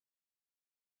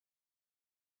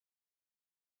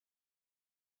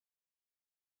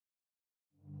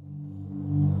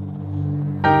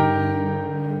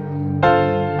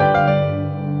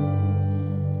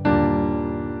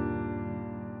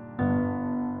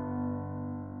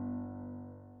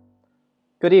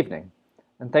Good evening,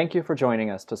 and thank you for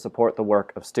joining us to support the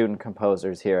work of student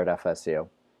composers here at FSU.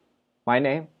 My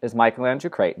name is Andrew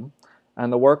Creighton,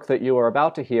 and the work that you are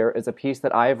about to hear is a piece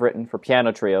that I have written for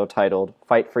piano trio titled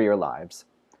Fight for Your Lives.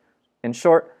 In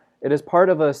short, it is part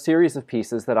of a series of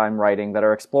pieces that I'm writing that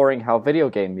are exploring how video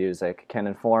game music can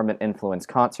inform and influence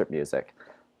concert music.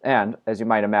 And, as you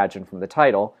might imagine from the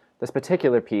title, this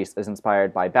particular piece is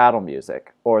inspired by battle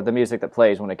music, or the music that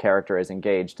plays when a character is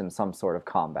engaged in some sort of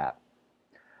combat.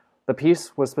 The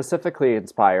piece was specifically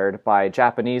inspired by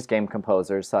Japanese game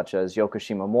composers such as Yoko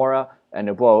Shimomura and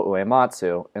Nobuo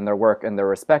Uematsu in their work in their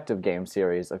respective game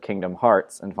series of Kingdom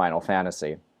Hearts and Final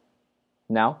Fantasy.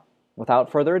 Now,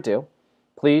 without further ado,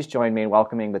 please join me in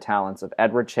welcoming the talents of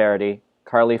Edward Charity,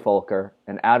 Carly Fulcher,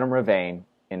 and Adam Ravain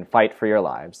in Fight for Your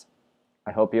Lives.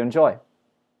 I hope you enjoy.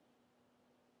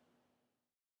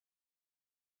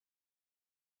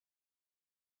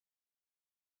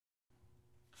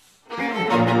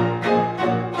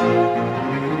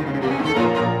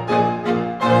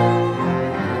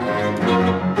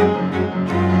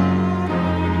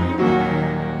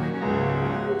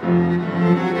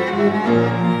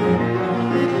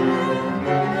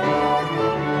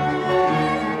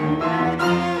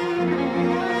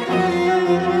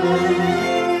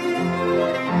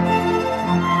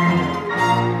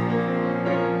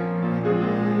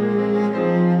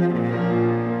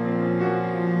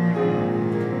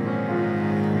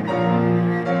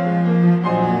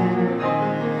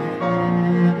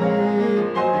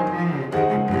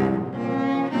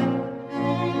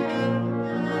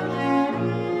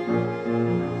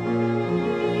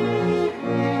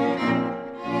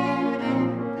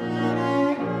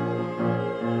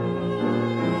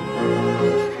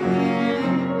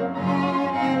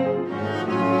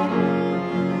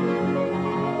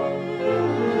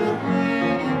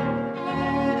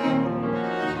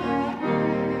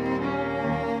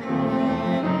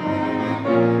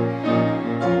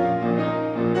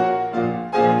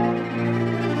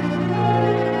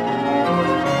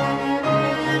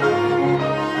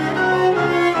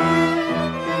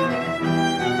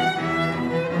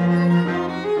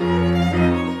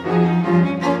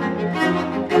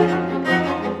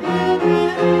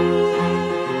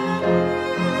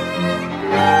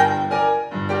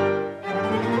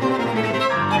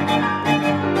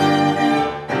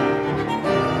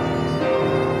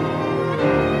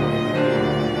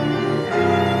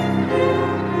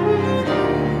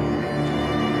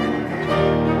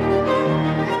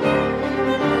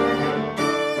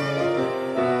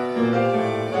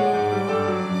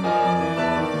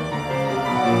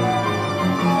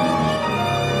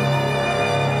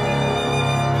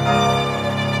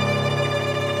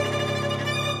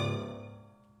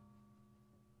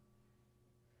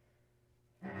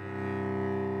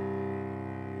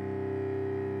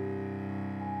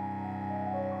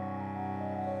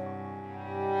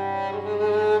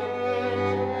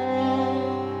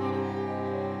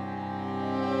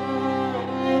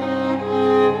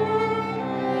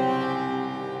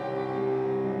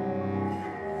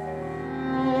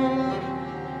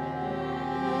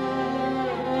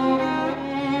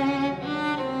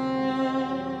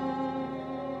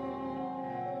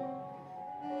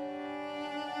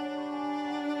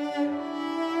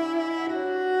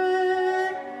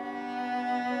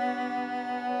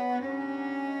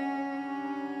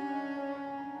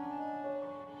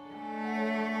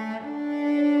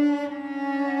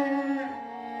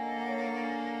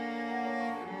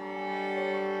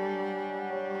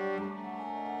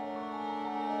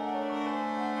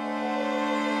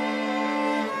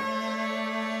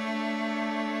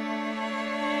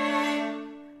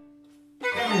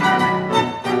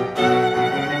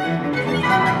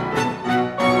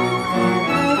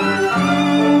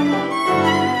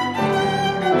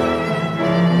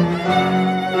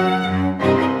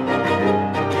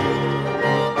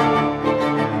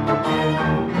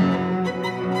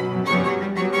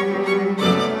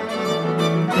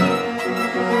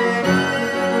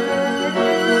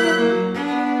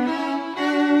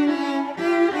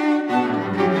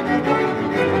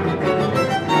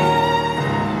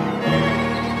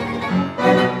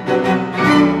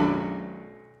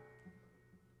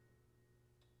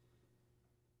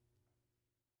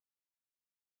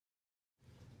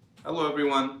 Hello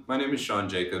everyone, my name is Shaun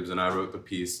Jacobs and I wrote the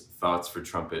piece Thoughts for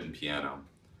Trumpet and Piano.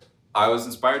 I was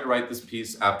inspired to write this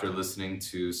piece after listening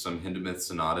to some Hindemith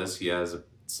sonatas. He has a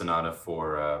sonata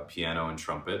for piano and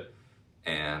trumpet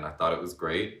and I thought it was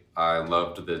great. I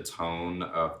loved the tone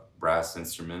of brass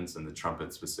instruments and the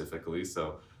trumpet specifically,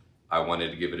 so I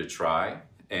wanted to give it a try.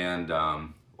 And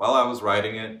while I was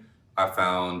writing it, I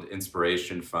found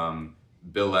inspiration from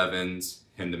Bill Evans,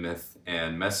 Hindemith,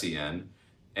 and Messiaen.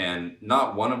 And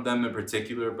not one of them in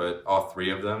particular, but all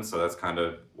three of them. So that's kind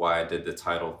of why I did the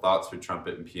title Thoughts for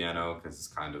Trumpet and Piano, because it's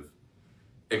kind of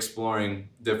exploring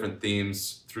different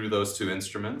themes through those two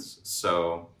instruments.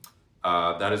 So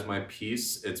that is my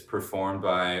piece. It's performed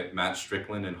by Matt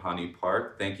Strickland and Hanee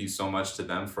Park. Thank you so much to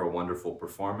them for a wonderful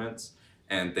performance.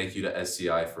 And thank you to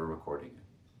SCI for recording it.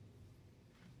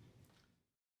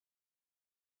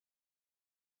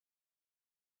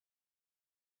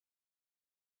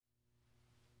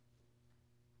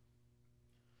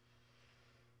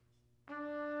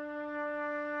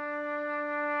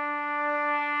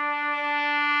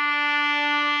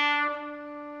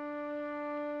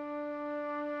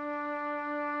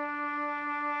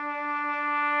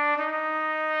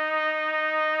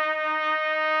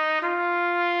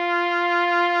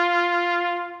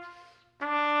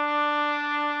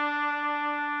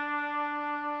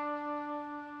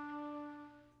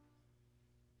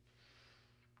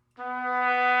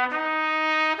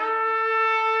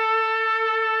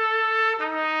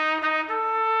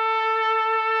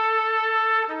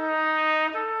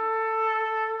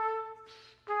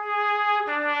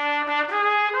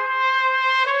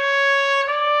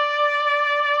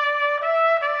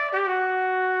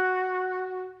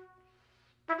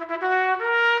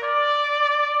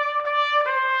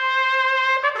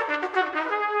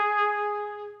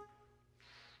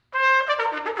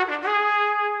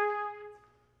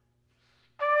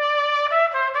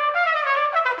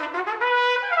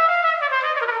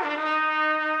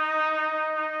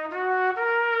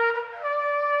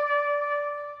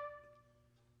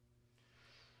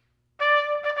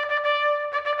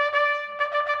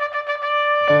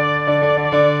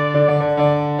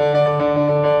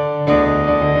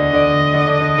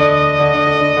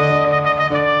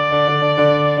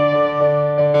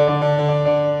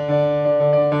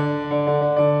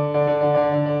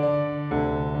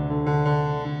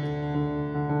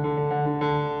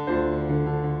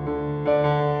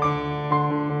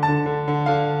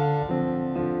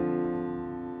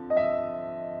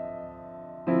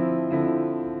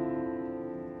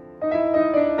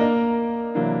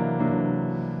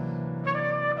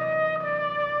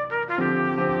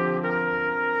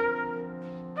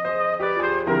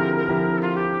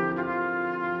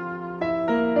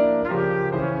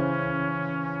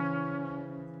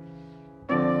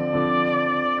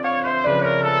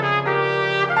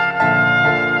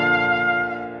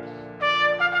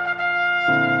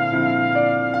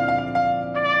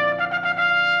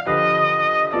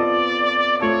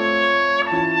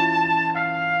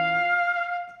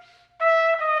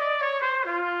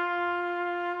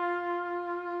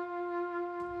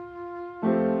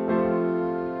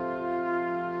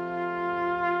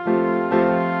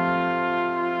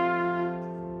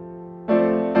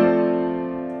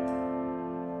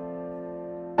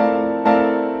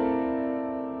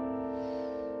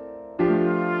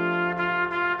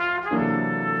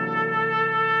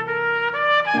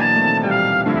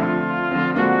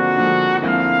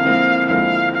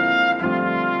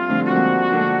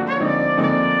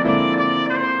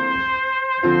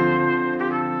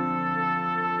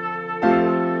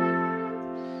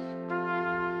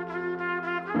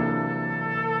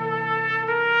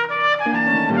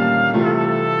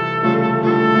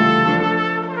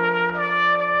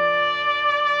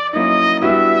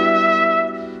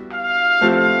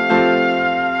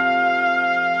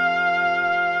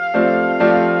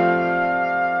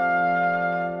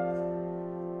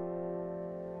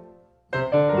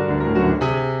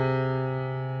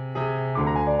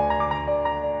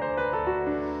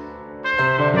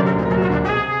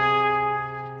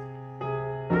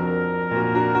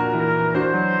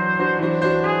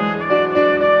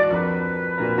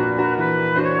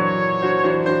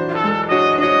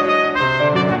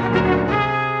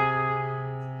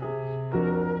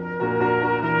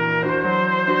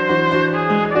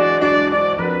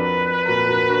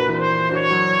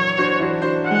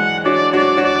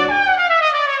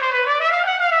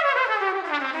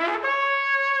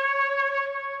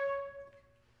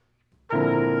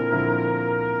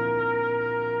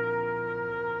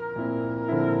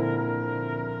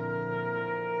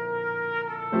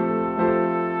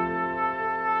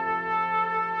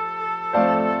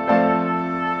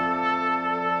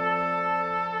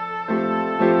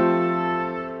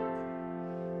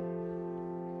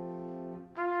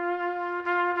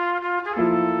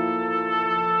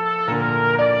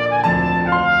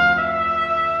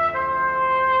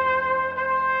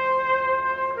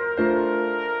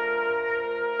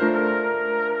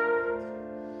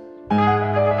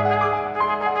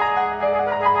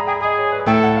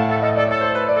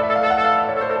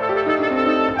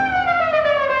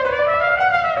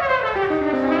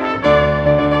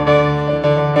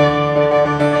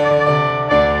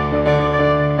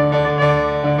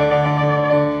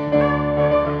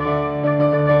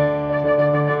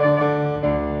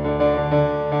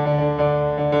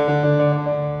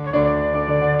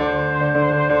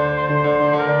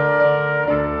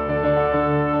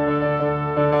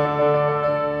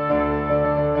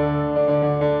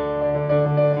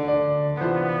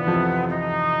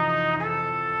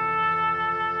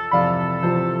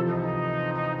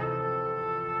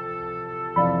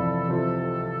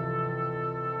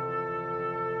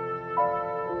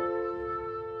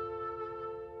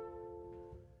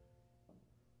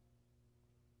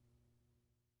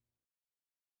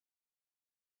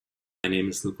 name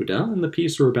is Luke Waddell, and the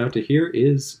piece we're about to hear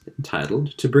is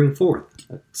entitled To Bring Forth,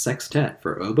 a sextet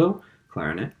for oboe,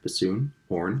 clarinet, bassoon,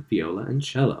 horn, viola, and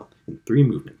cello in 3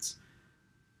 movements.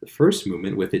 The first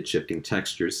movement, with its shifting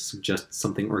textures, suggests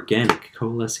something organic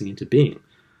coalescing into being,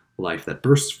 life that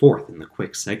bursts forth in the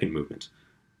quick second movement,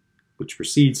 which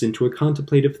proceeds into a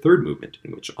contemplative third movement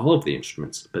in which all of the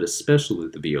instruments, but especially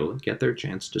the viola, get their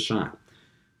chance to shine.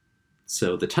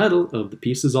 So the title of the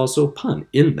piece is also a pun,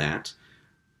 in that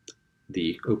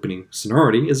the opening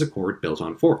sonority is a chord built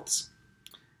on fourths.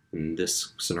 And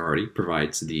this sonority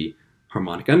provides the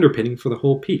harmonic underpinning for the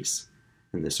whole piece.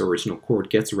 And this original chord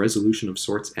gets a resolution of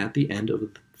sorts at the end of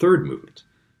the third movement.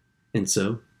 And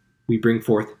so we bring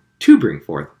forth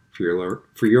for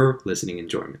your listening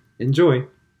enjoyment. Enjoy!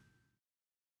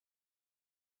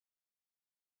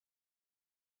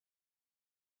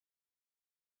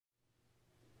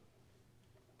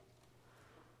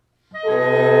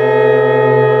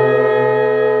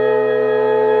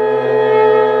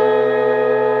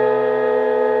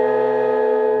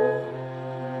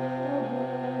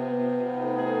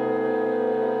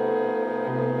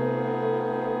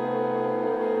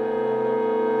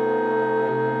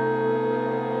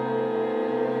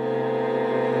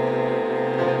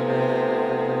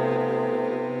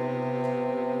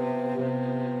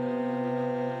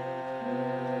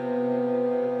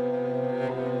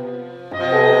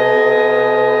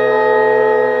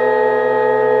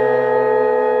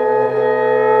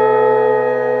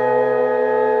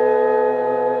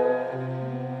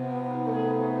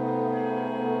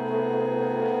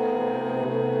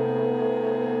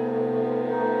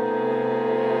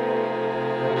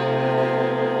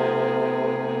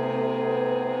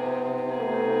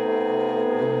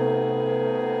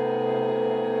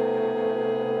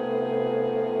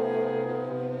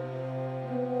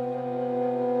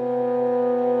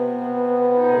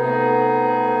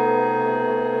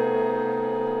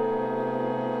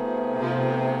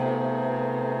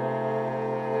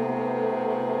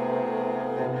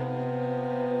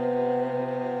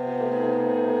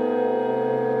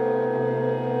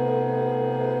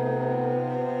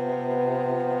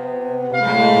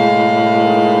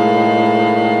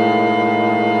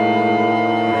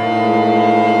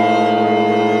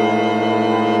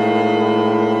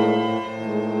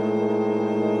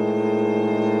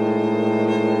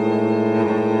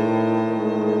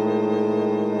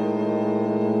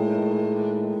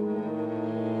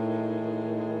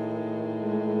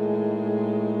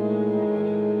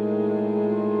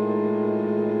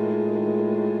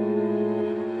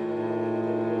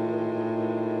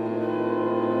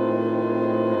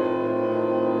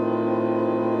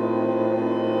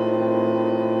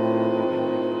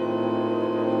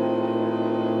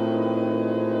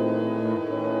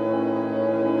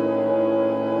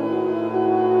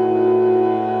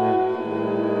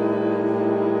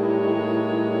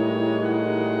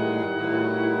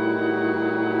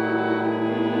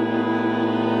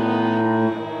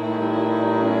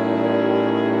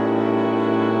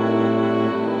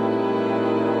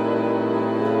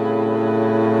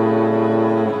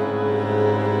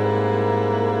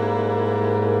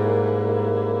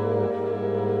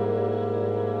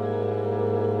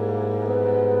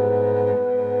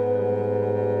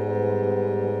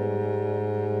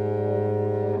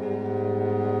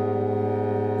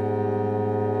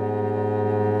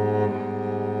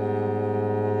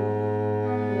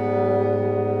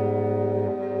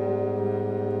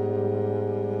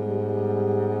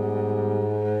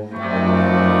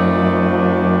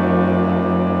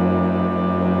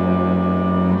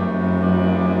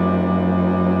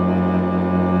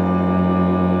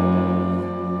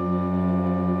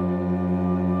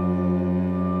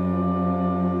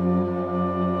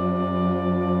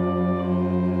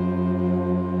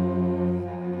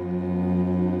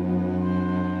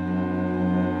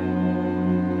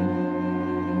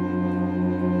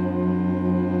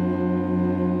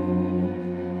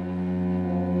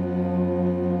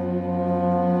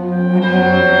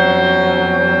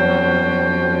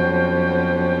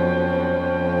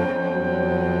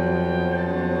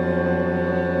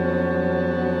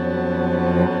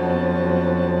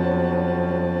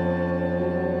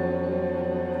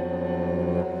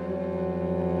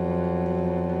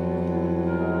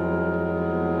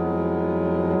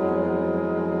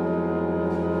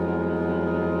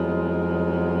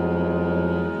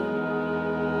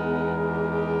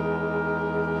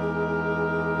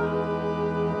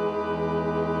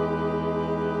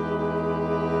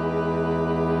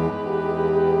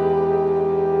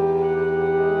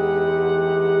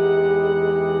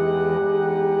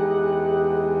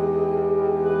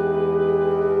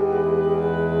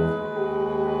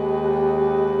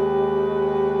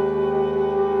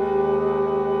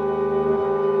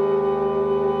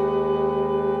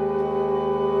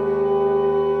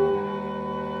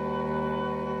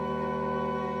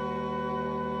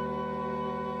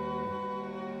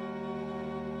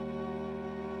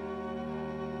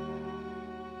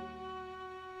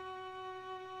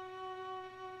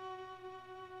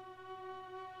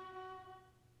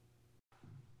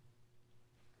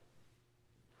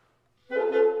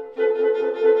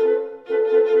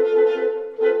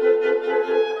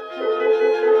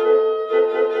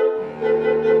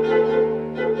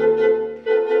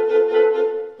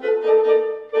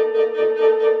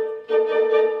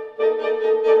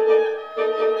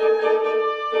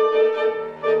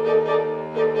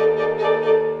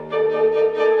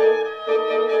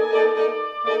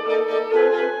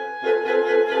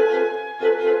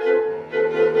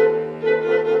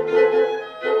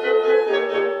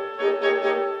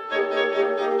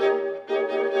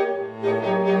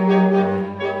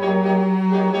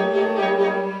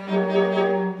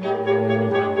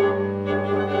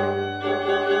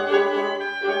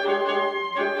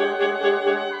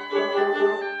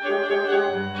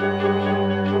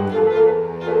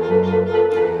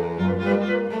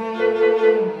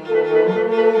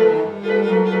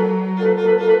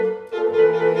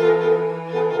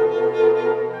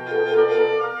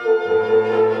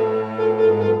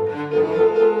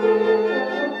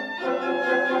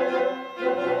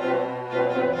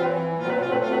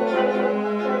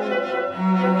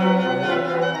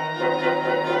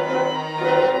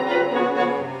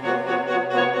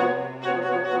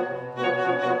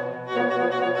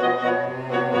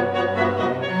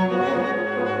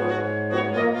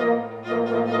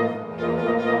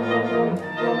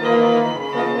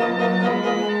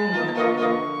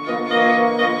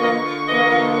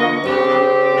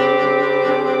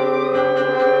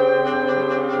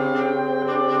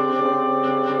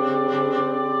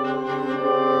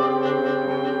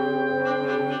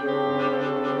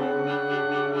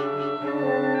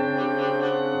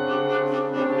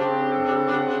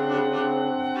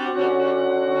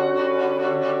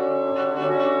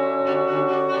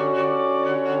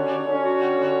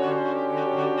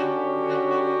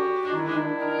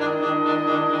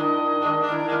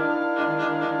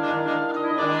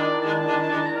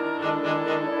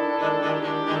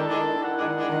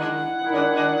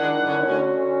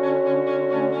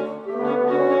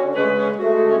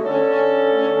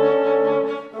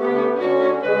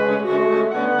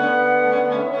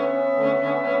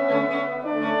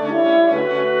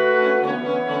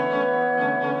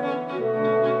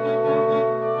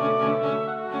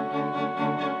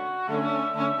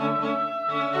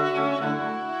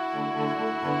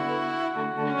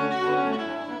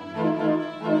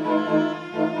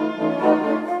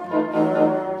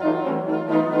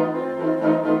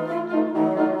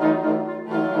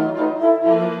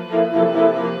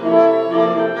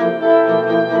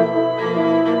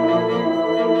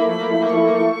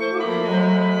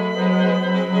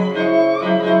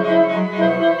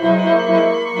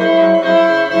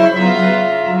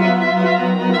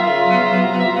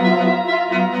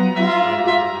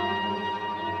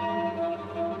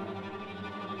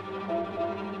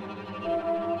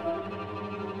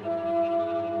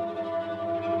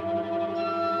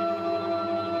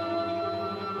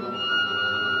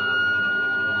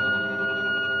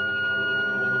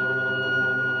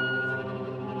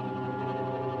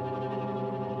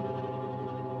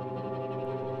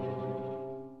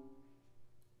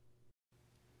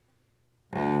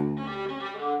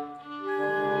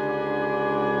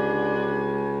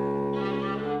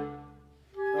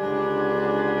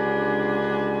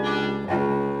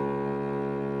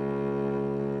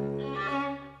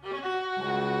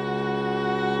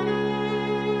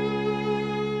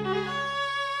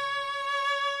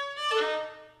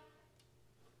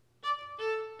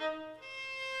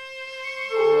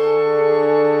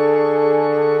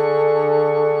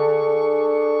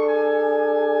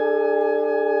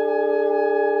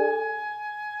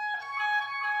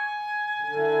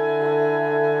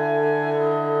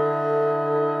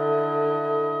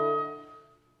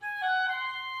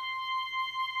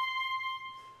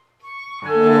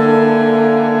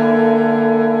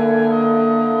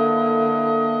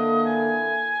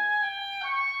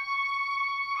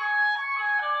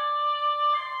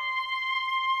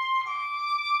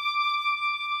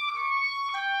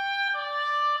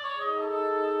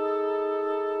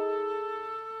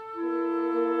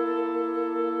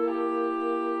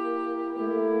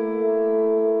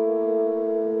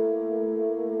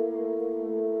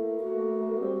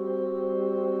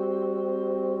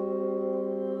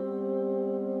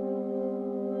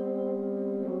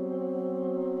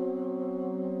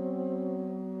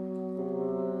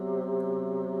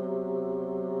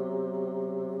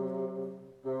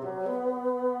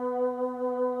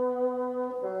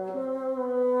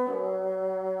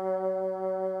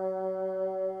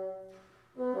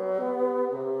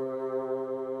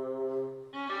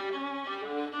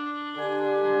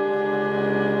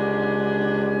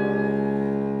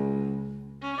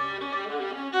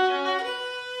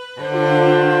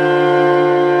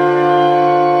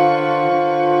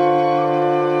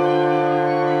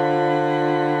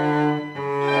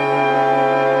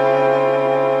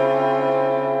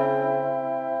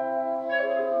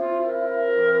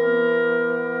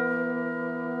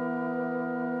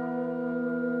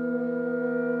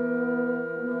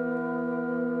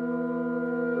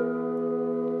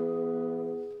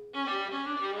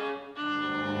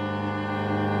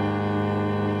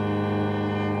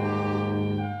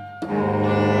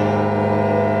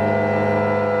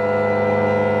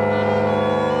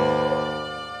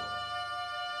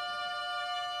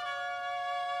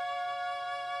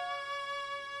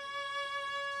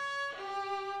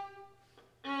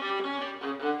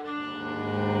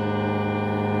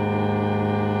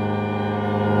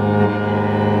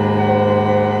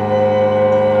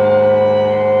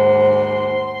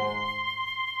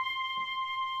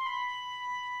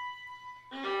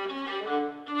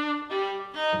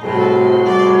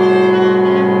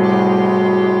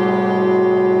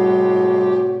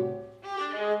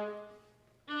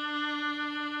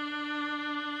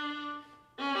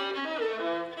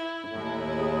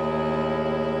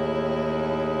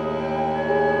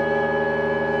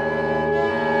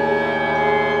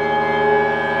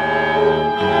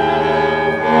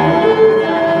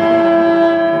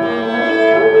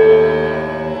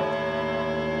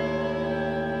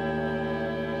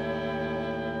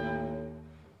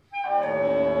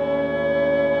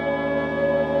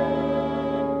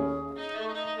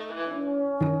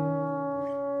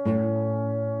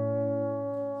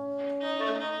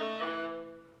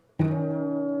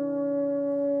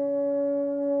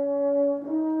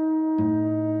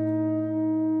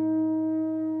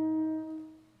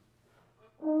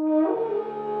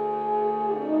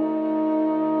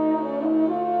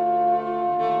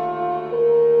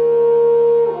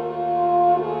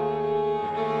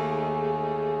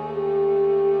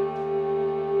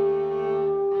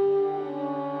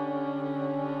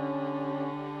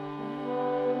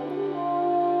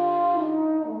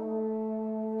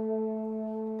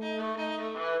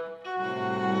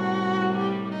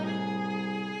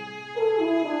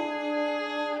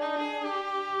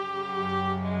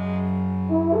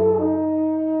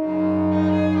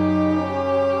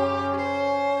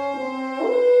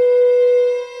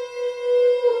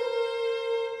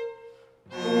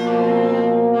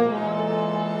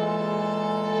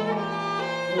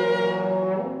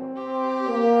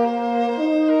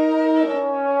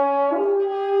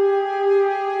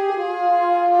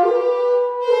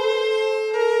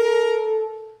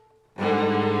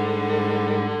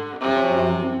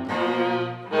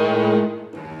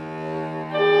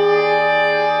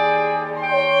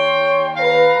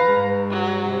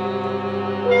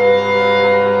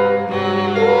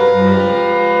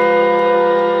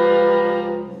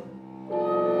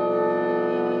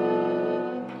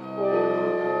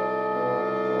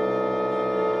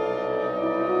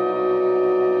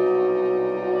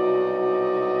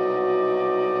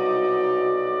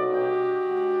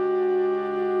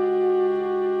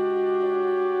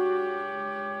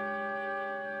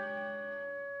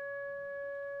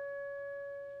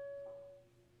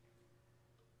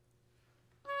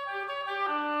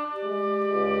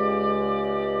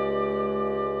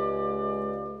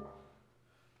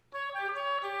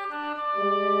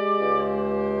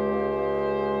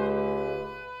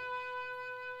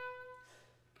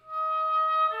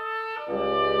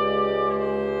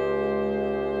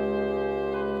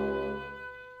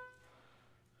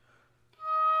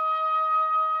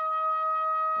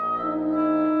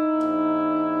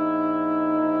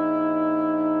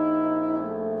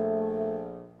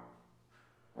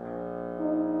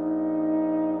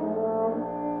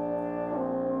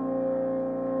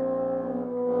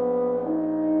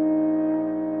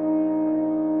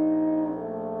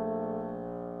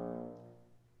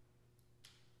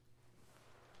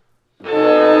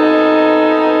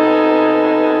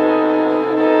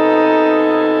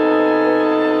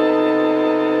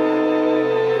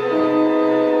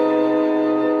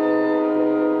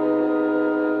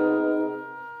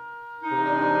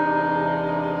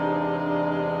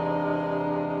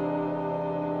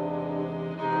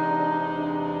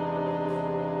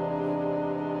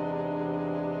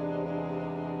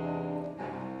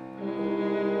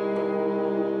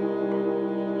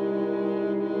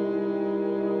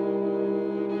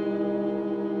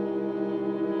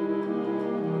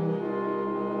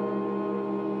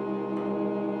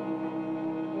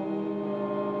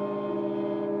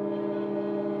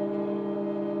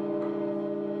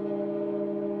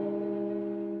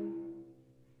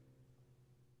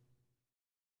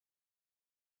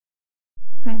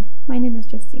 My name is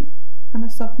Justine. I'm a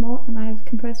sophomore and I've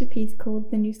composed a piece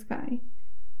called The New Sky.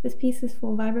 This piece is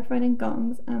for vibraphone and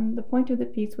gongs, and the point of the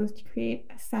piece was to create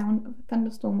a sound of a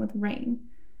thunderstorm with rain.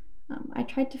 I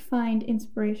tried to find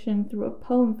inspiration through a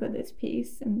poem for this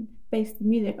piece and base the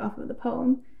music off of the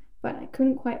poem, but I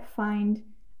couldn't quite find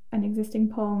an existing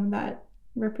poem that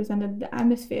represented the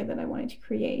atmosphere that I wanted to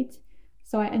create.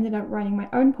 So I ended up writing my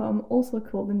own poem, also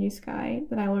called The New Sky,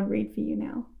 that I will read for you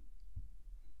now.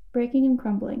 Breaking and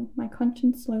crumbling, my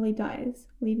conscience slowly dies,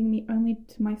 leaving me only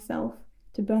to myself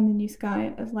to burn the new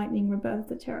sky as lightning rebirths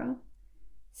the terror.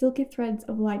 Silky threads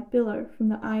of light billow from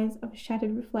the eyes of a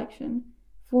shattered reflection,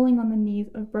 falling on the knees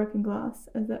of broken glass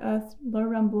as the earth's low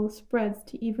rumble spreads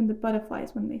to even the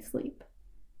butterflies when they sleep.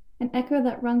 An echo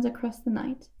that runs across the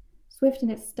night, swift in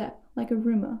its step, like a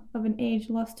rumour of an age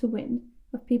lost to wind,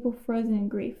 of people frozen in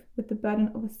grief with the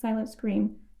burden of a silent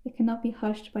scream that cannot be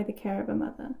hushed by the care of a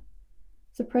mother.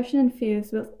 Suppression and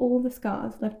fears with all the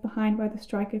scars left behind by the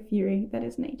strike of fury that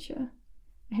is nature.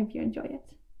 I hope you enjoy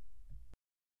it.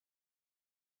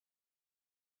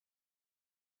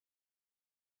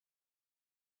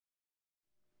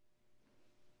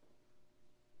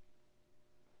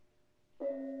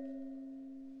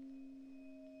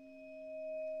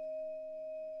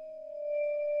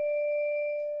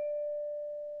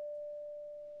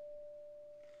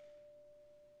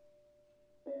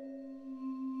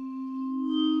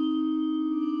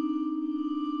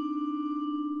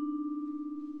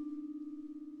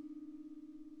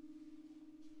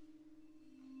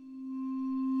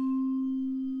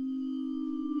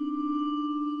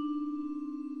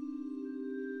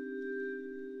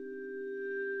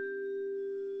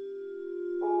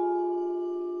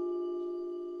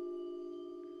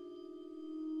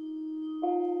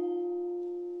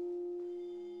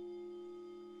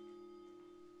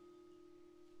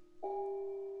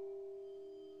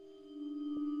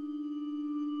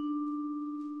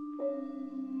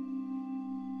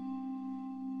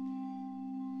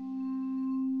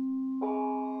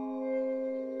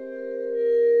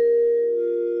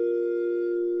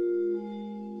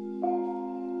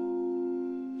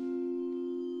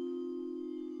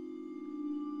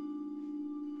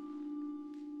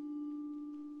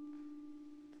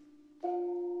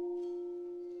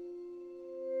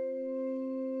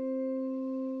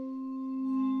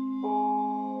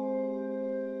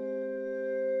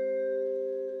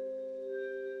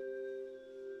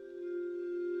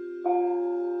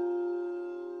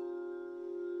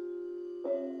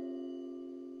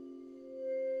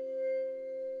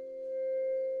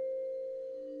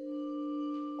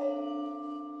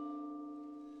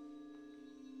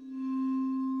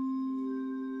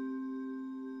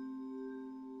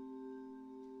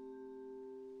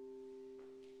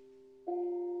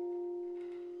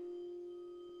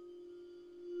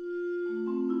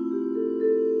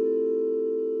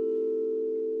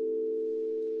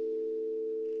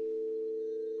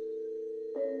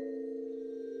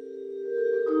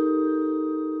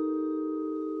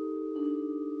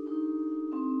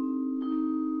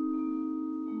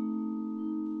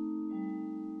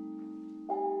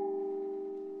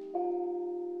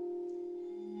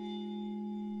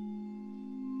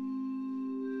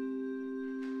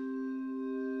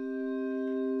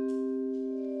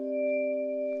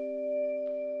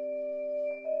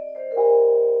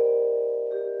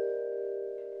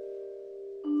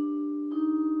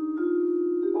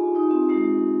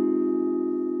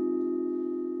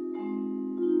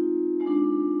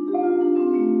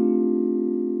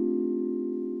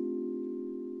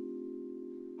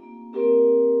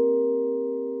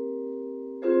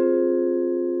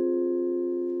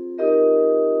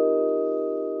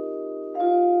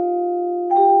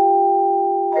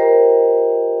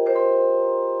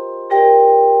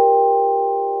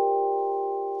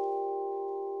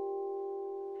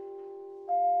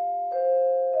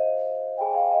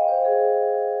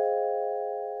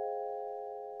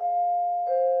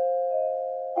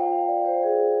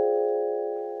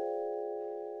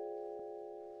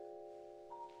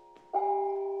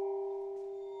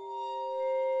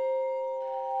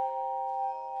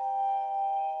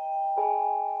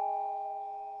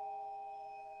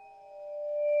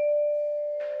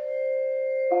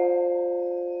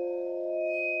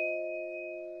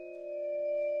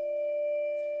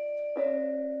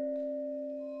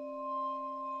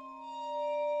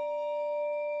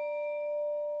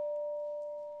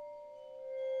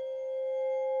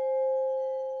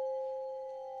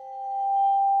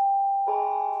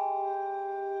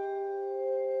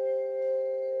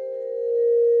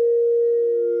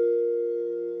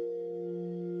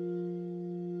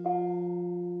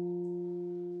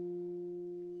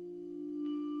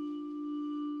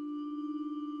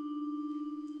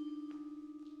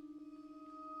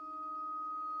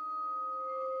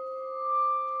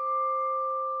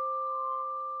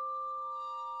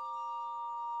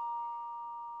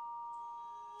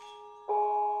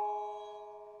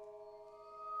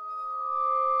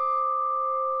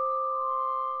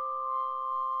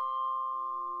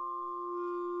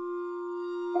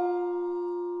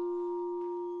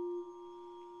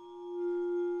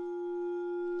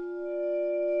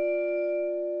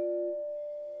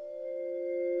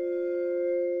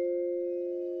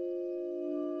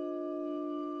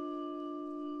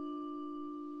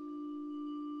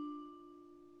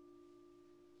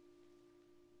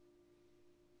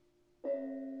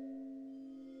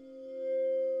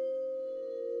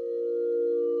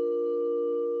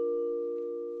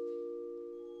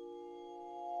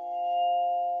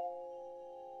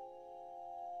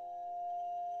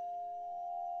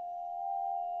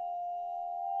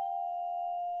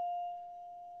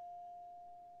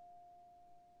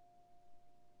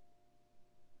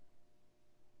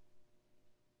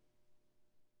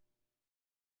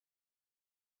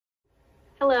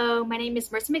 Hello, my name is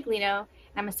Marissa Miglino, and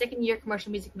I'm a second-year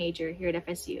commercial music major here at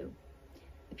FSU.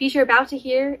 The piece you're about to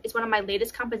hear is one of my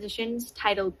latest compositions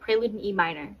titled Prelude in E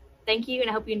minor. Thank you,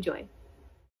 and I hope you enjoy.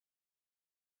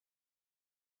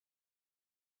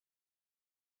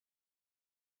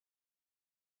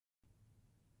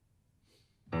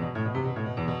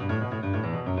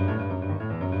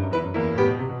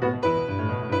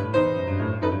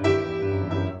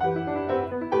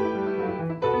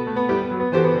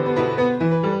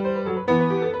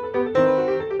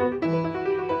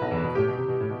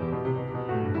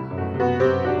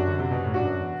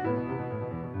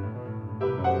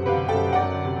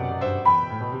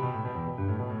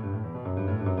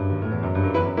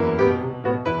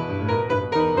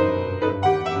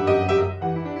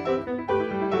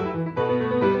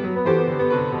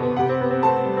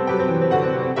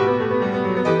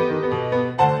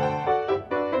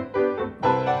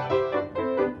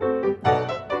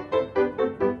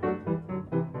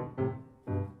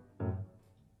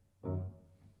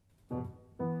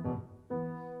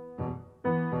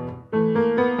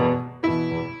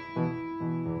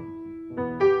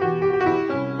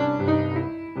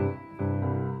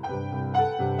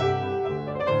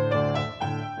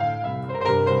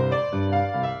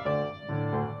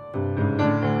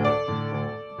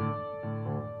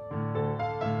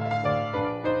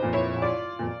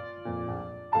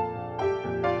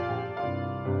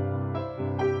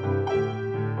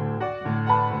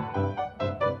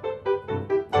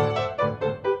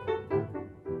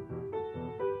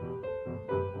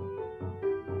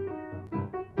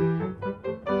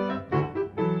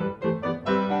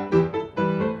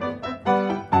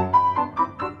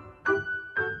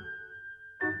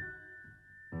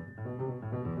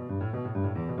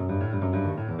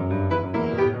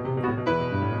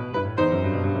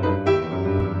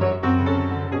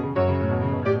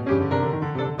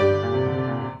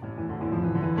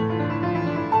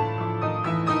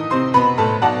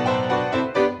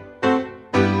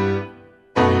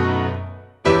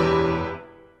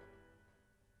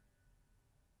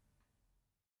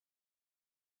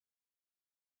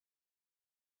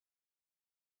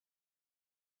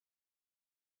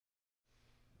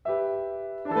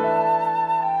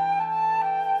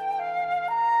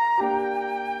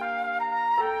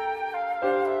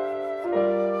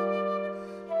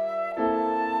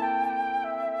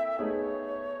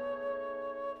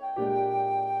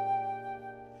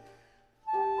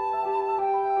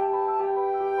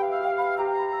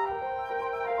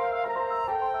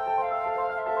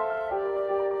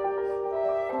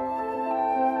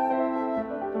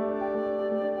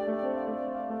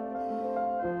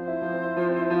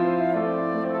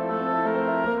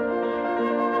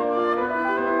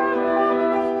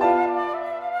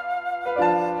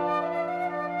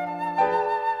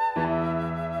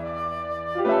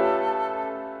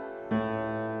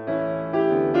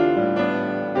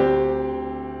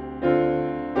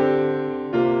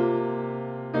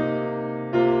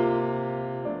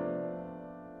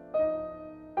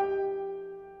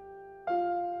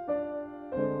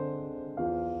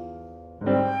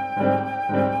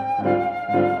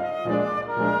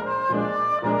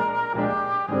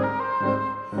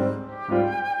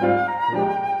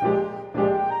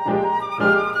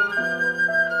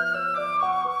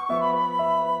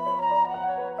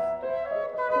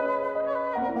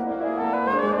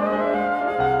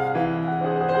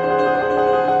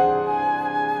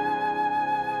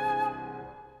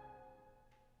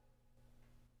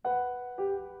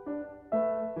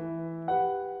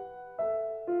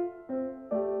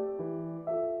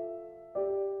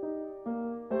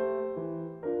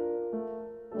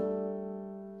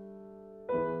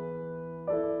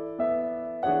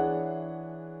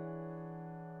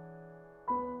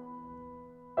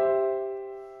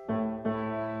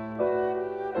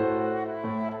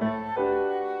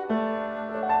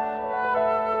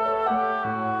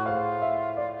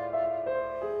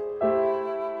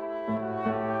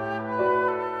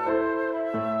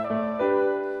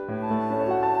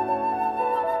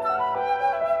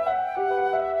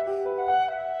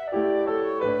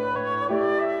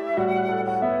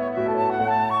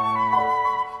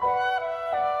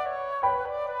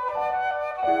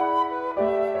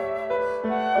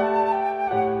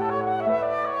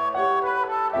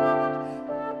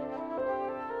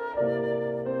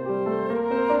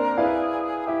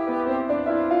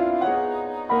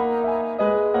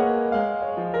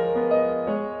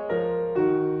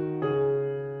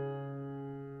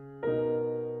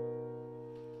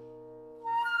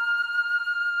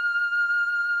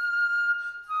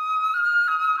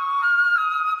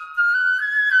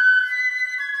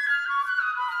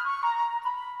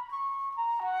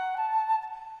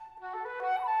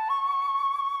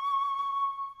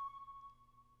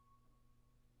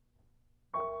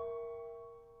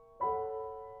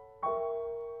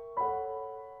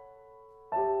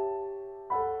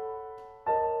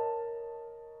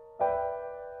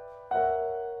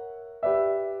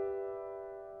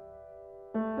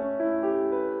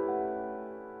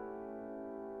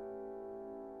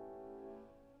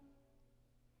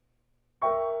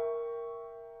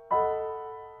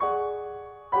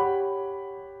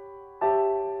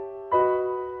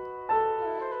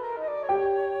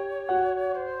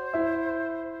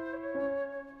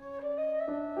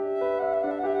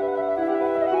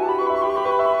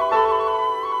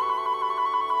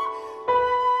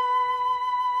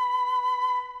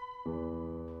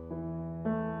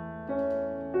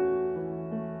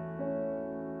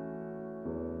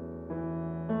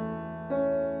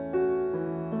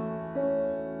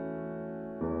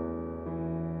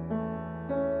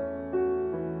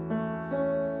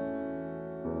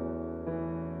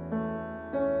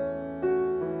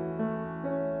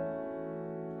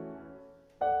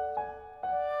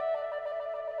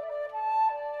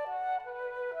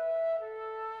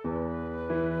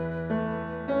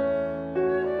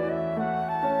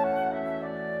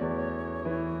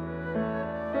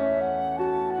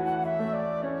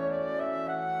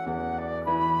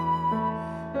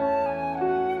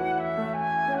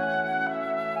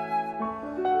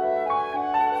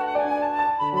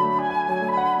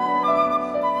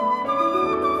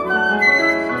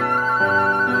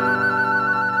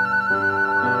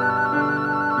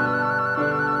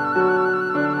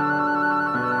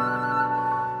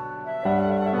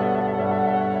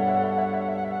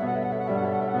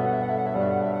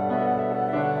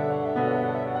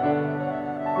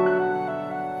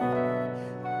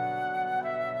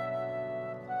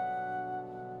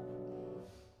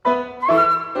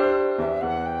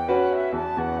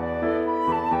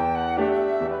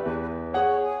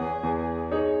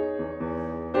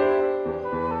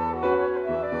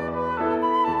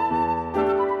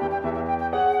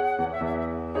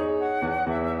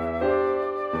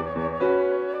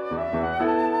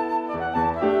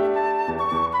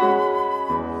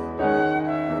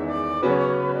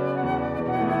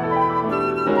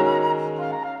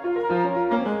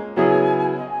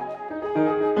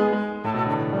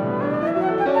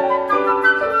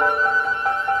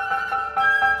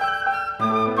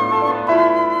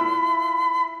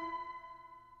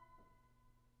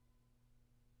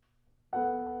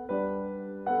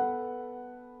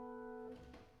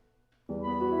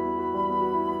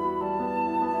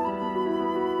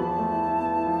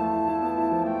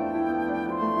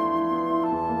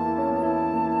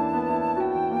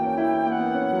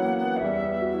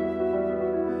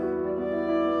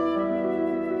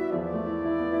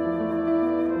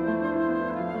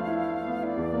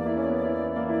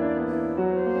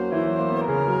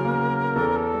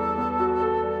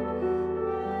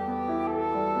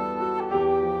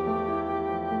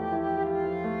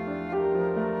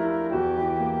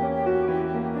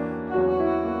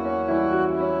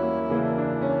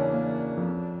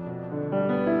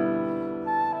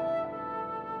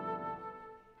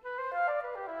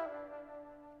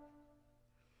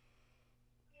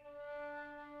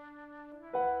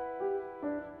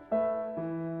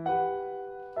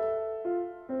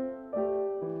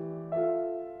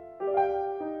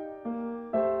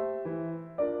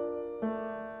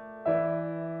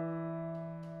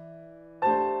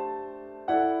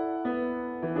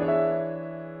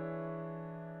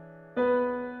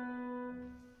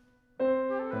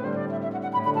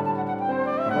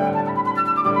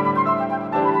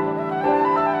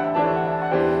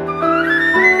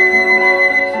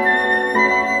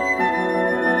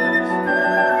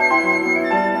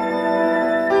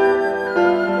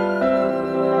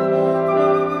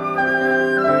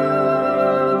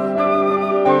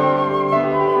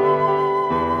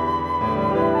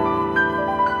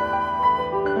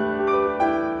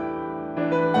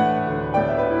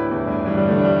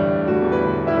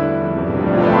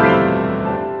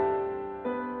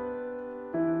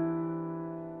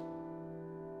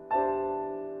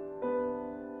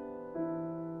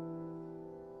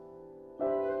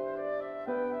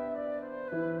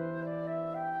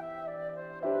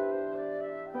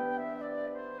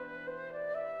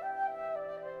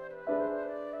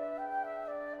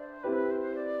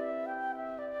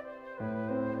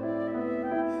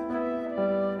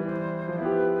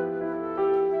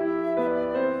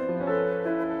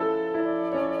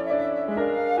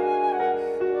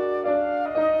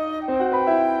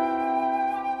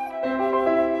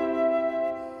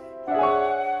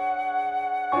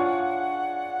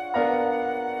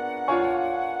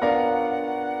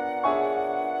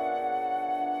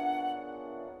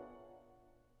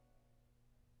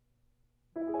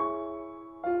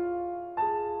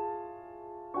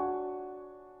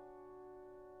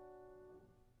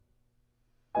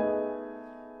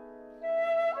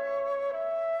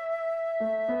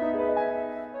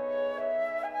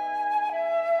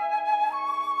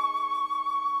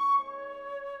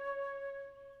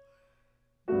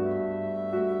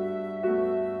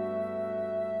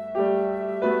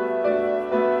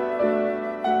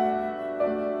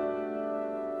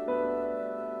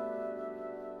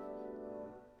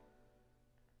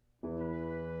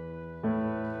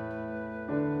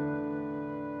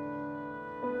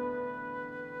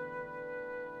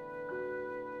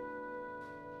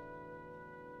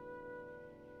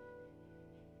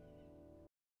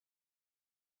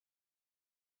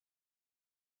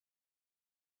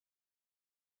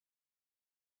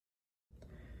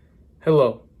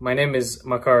 Hello, my name is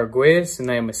Makar Arguelles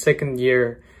and I am a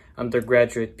second-year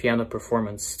undergraduate piano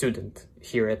performance student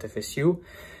here at FSU,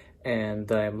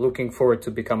 and I'm looking forward to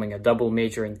becoming a double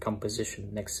major in composition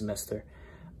next semester.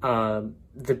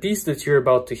 The piece that you're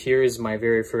about to hear is my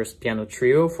very first piano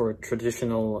trio for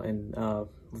traditional and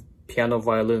piano,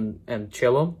 violin, and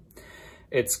cello.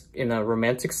 It's in a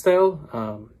romantic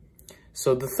style.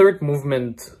 So the third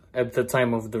movement at the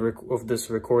time of this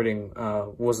recording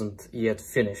wasn't yet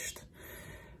finished.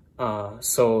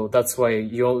 So that's why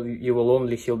you will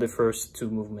only hear the first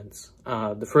two movements.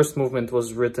 The first movement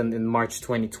was written in March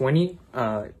 2020.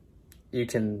 You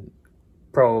can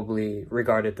probably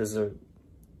regard it as a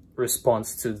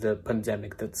response to the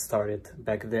pandemic that started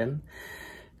back then.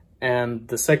 And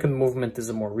the second movement is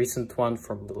a more recent one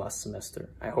from the last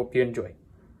semester. I hope you enjoy.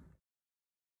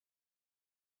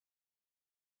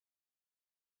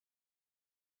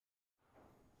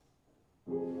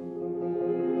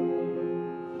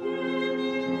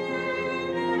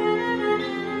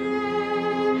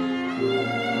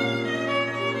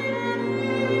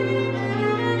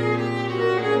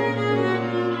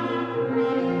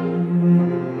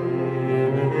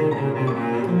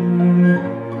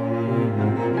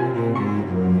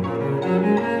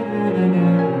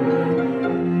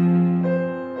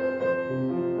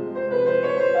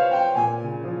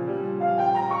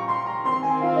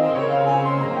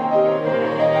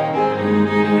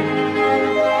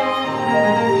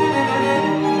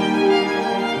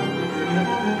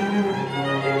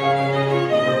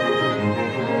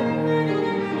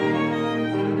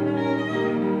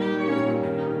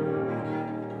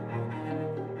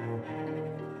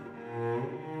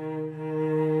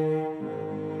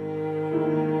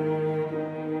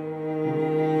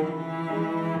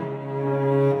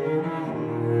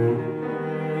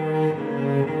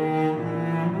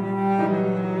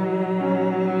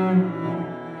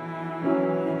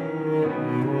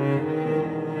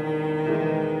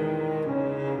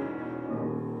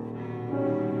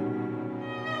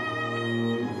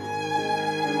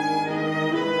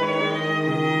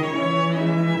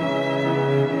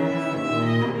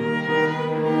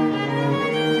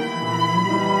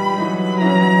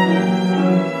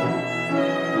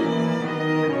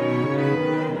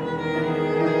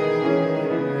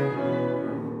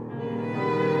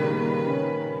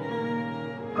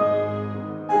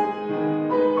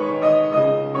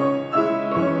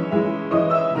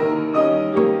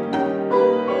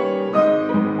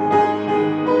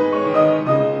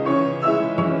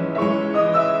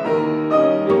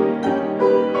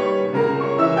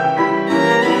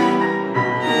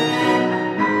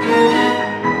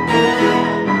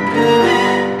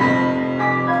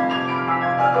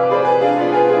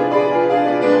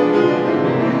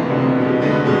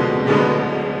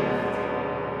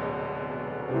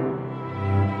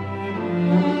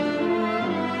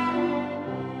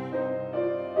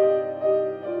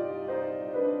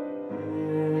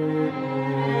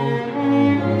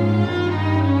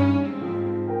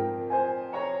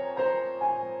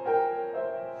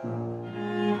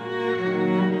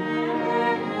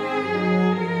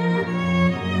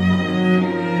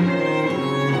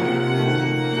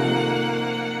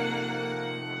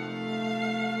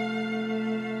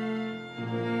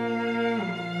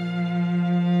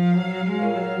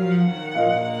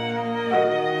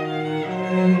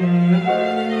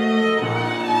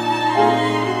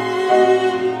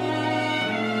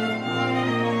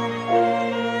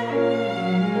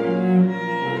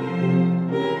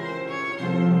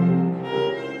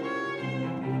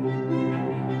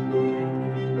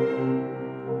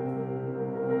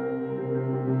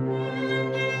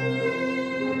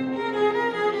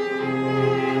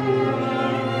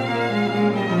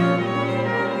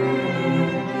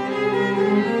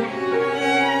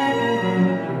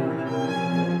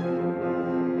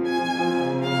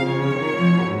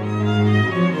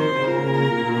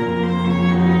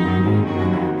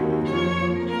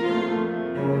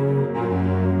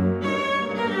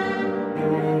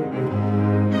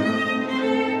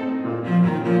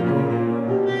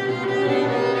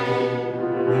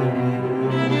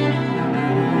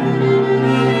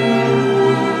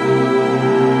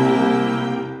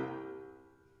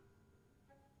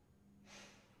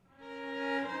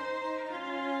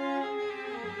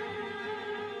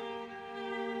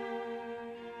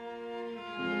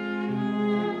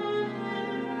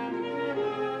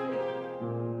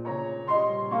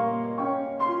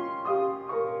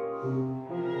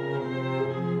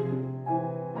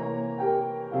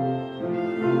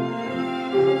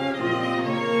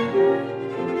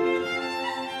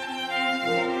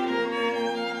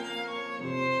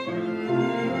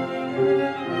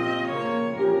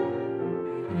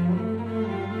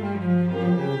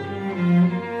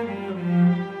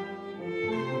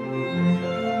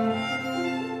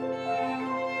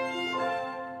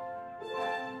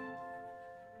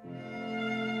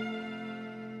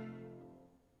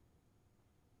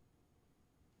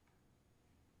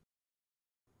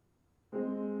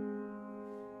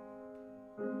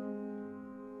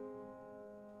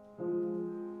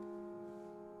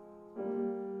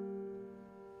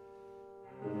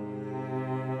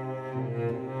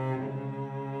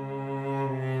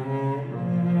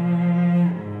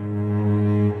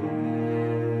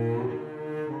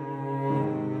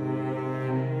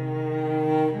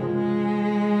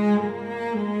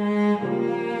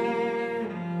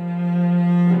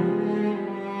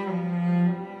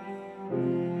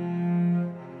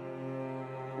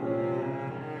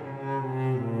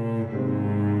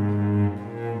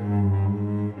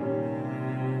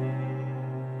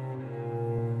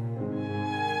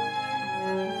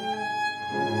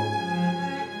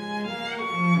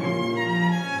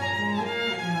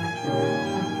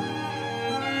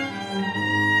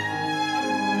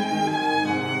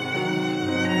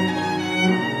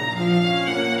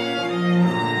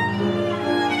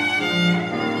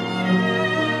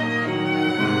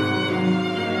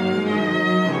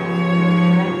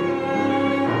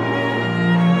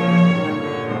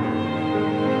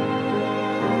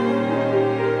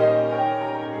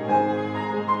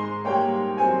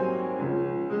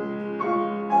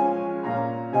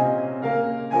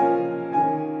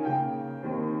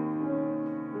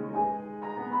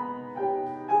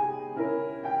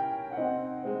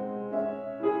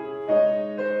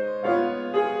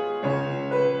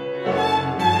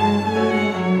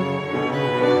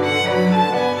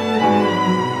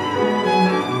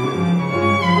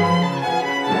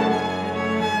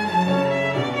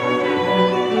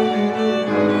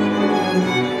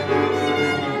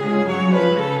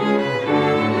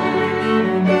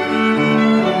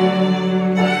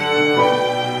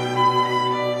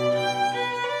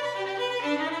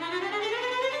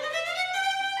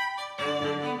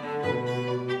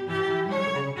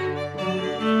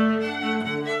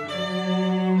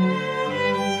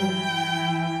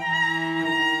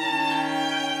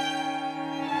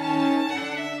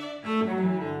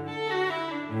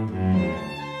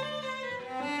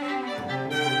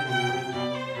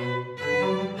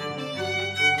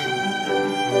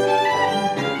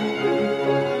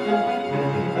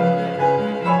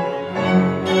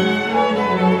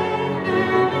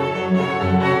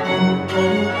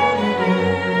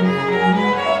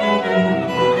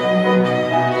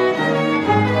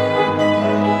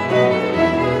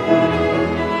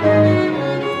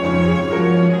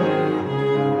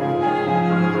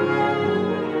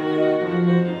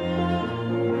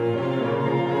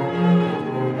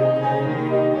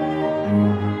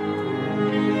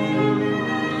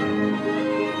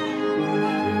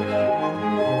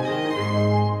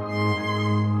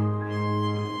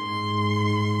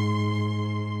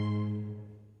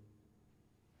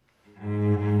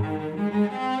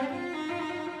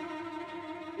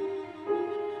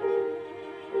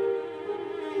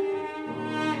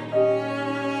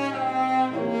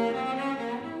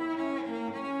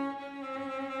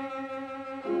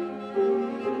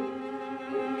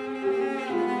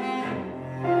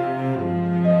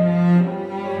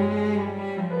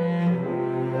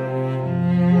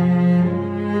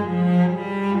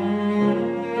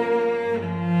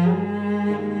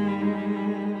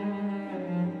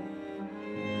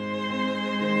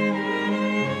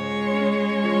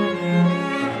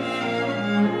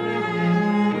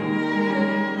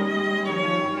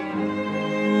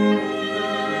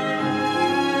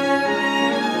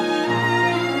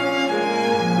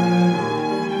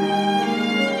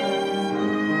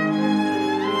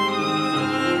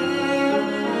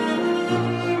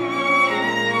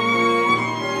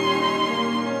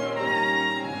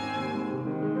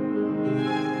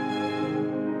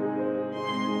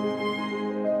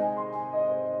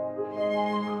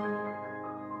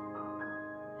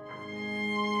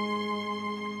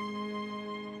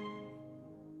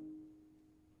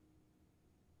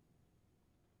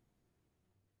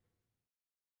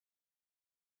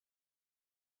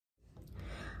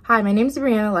 Hi, my name is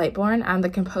Briana Lightbourn. I'm the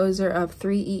composer of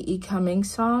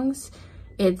thre.e.cummingsongs.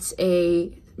 It's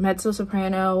a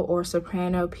mezzo-soprano or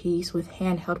soprano piece with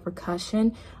handheld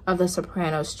percussion of the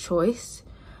soprano's choice.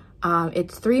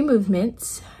 It's 3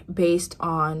 movements based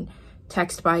on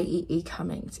text by E.E.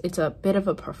 Cummings. It's a bit of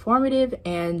a performative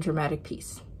and dramatic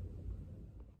piece.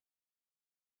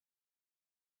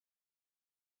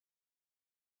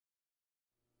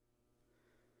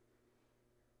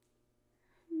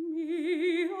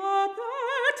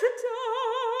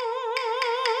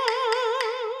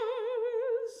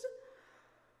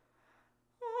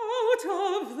 Out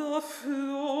of the floor,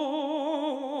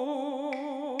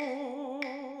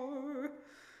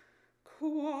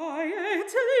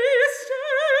 quietly stare,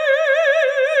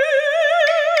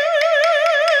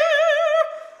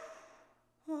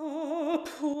 a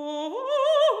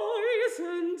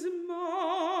poisoned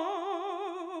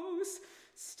mouse,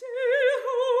 still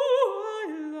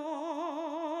alive,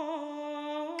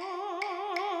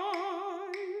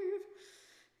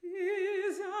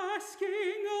 is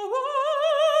asking what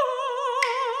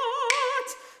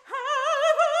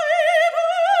have I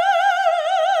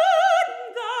done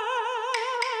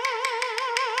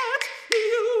that you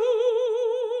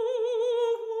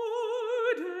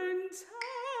wouldn't have?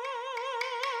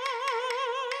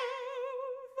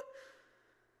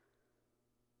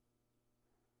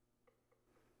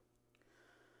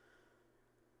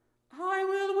 I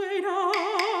will wait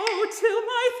out till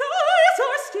my thighs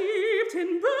are steeped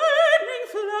in burning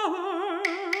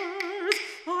flowers.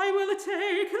 I will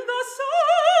take the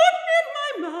sun in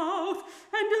my mouth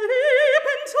and leap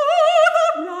into the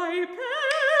ripe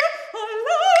air,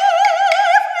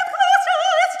 alive with closed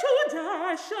eyes to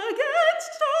dash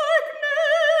against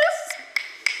darkness.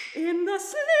 In the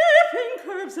sleeping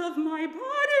curves of my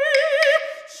body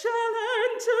shall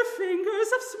enter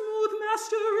fingers of smooth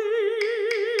mastery,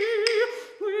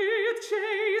 with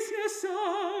chasteness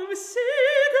of seagulls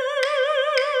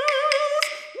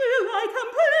will I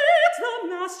complete the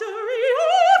mastery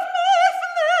of my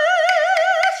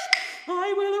flesh. I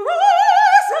will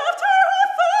rise after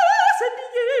 1,000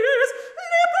 years,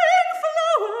 leaping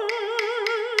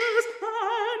flowers,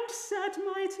 and set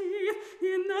my teeth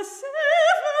in the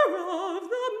savor of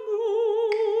the moon.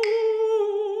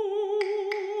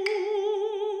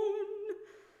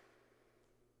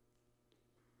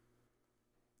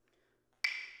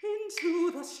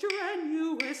 Into the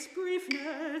strenuous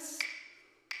briefness,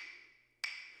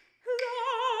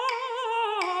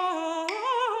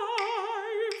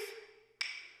 life,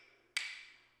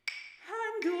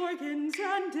 and organs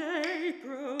and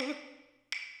April,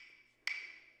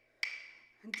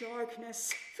 and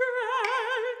darkness,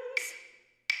 friends,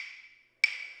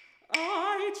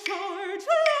 I charge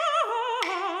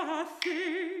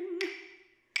laughing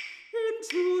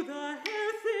into the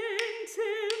hair-thin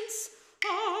tints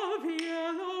of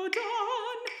yellow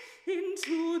dawn,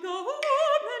 into the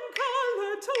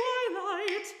woman-colored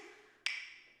twilight.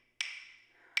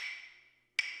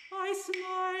 I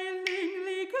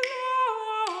smilingly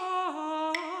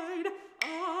glide,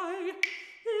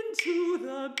 into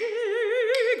the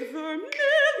big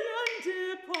vermilion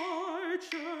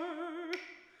departure.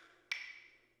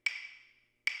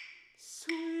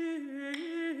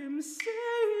 Swim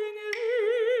singly,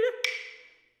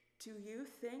 do you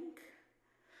think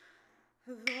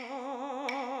the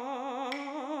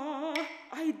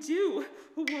ideal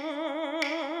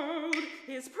world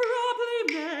is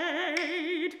probably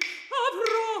made of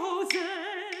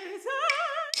roses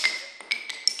and...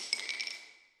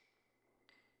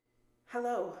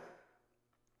 Hello.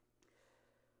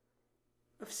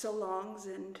 Of so longs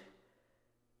and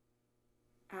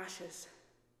ashes.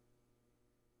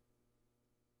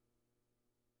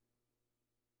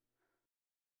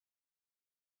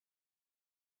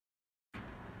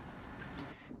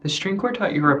 The string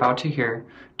quartet you are about to hear,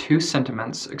 Two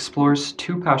Sentiments, explores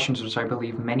 2 passions which I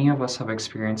believe many of us have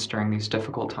experienced during these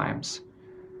difficult times.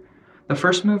 The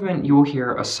first movement, you will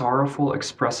hear a sorrowful,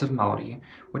 expressive melody,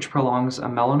 which prolongs a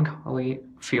melancholy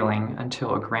feeling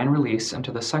until a grand release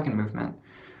into the second movement,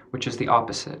 which is the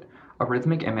opposite, a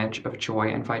rhythmic image of joy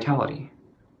and vitality.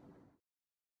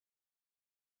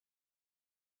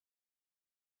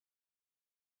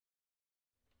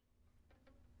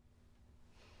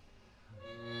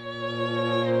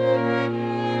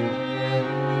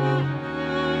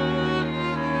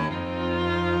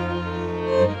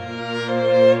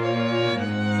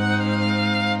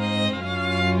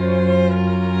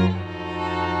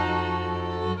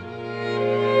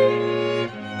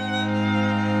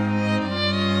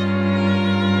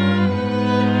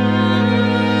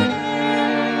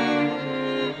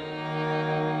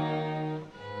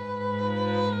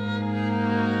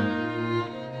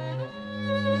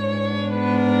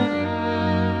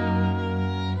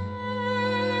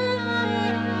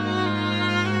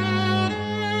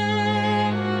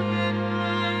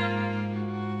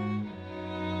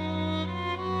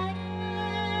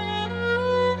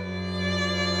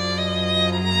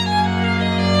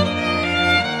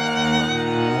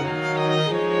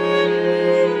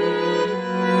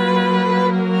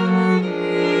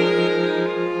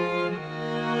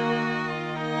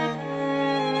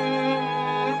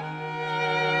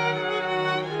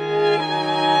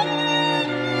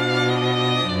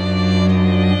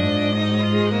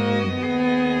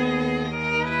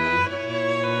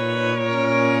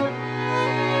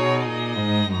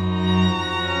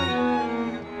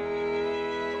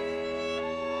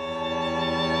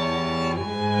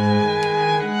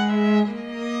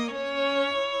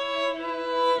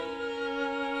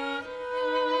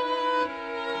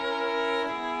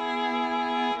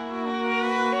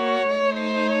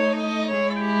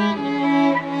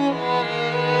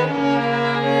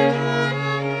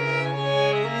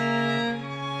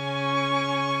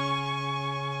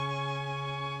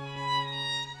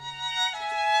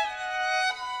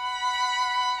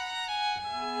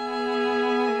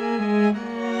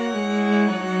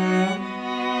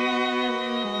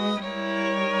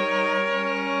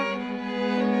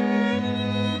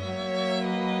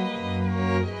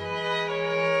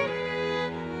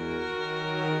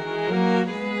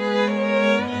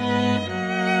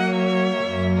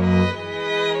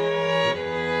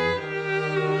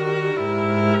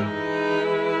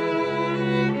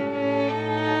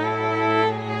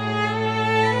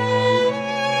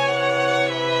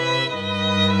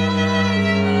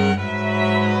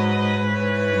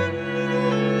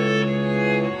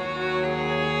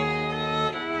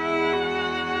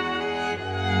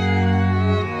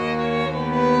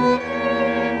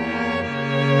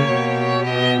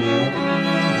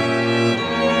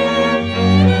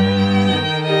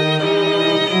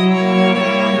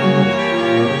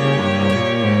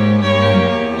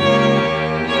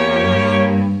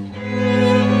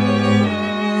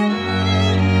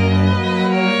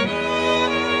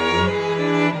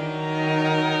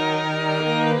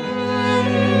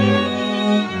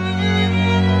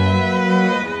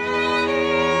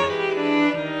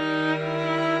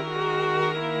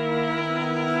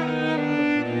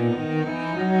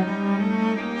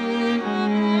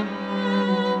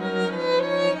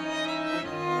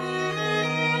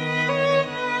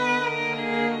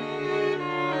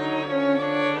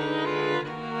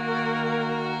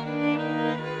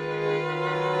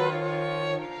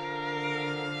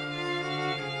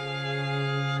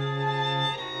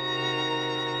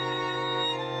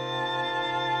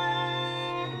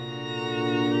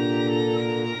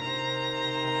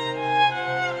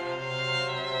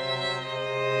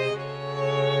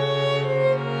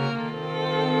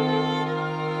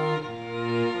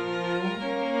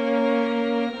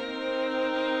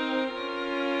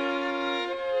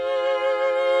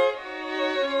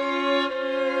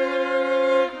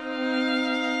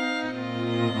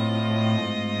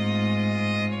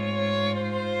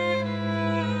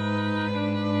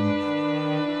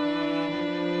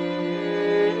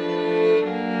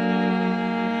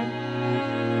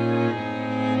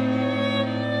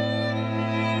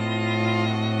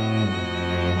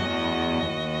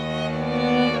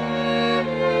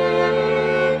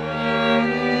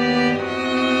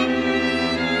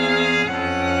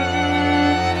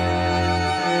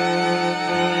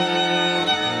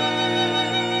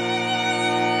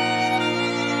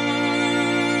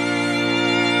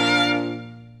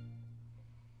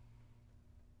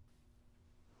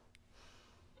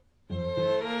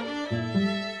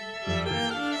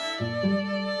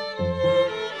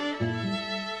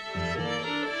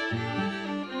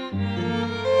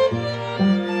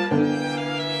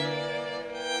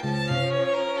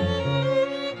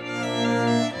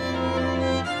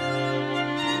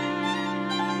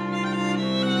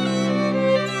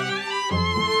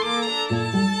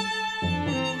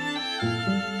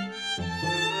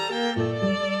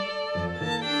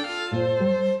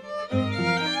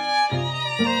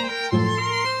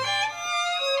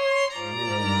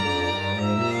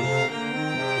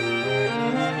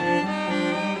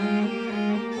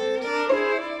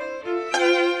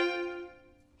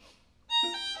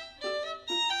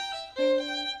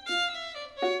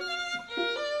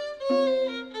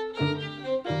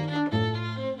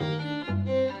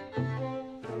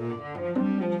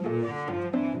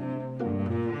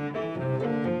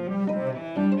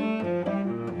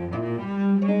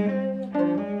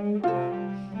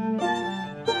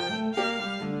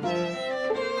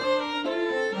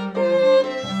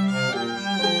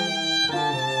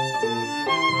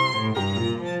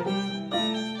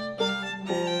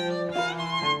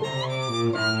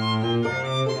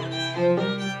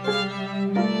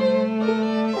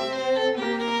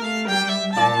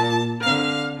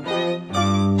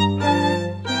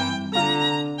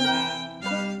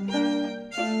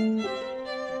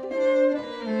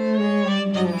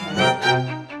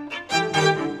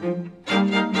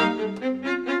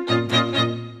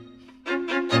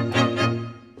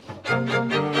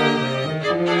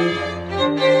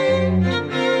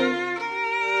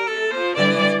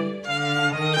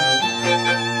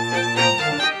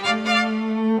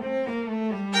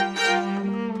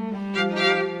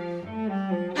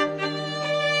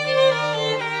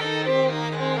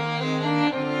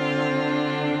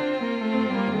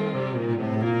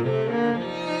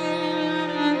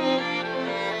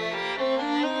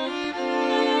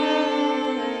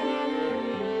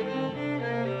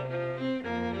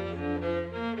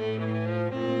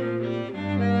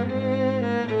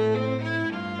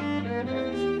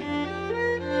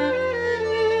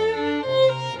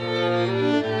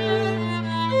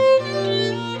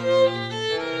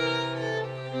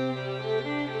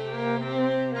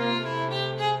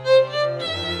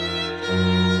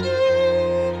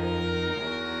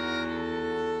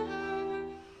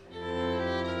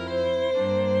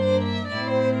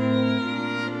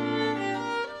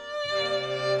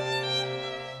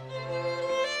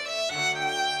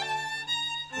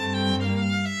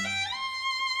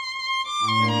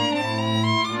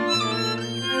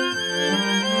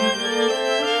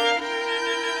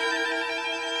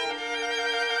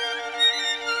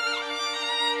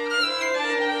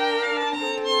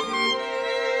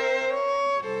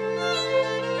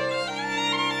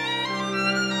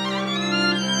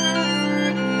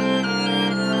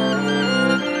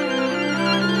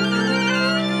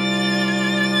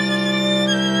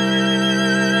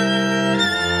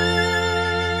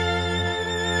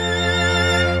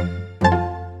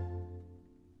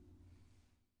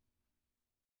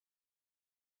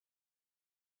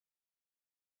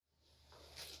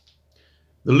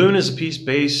 The loon is a piece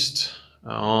based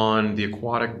on the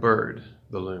aquatic bird,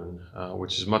 the loon,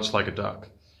 which is much like a duck.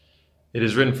 It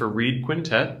is written for reed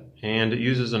quintet, and it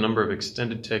uses a number of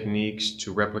extended techniques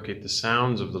to replicate the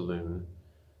sounds of the loon,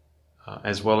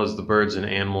 as well as the birds and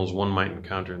animals one might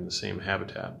encounter in the same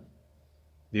habitat.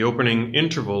 The opening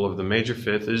interval of the major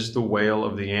fifth is the wail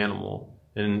of the animal,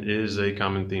 and is a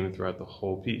common theme throughout the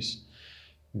whole piece.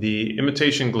 The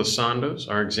imitation glissandos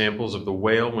are examples of the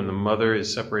wail when the mother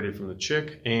is separated from the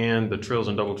chick, and the trills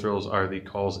and double trills are the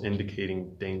calls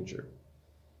indicating danger.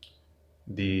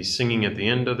 The singing at the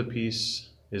end of the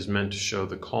piece is meant to show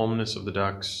the calmness of the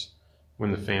ducks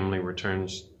when the family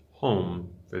returns home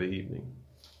for the evening.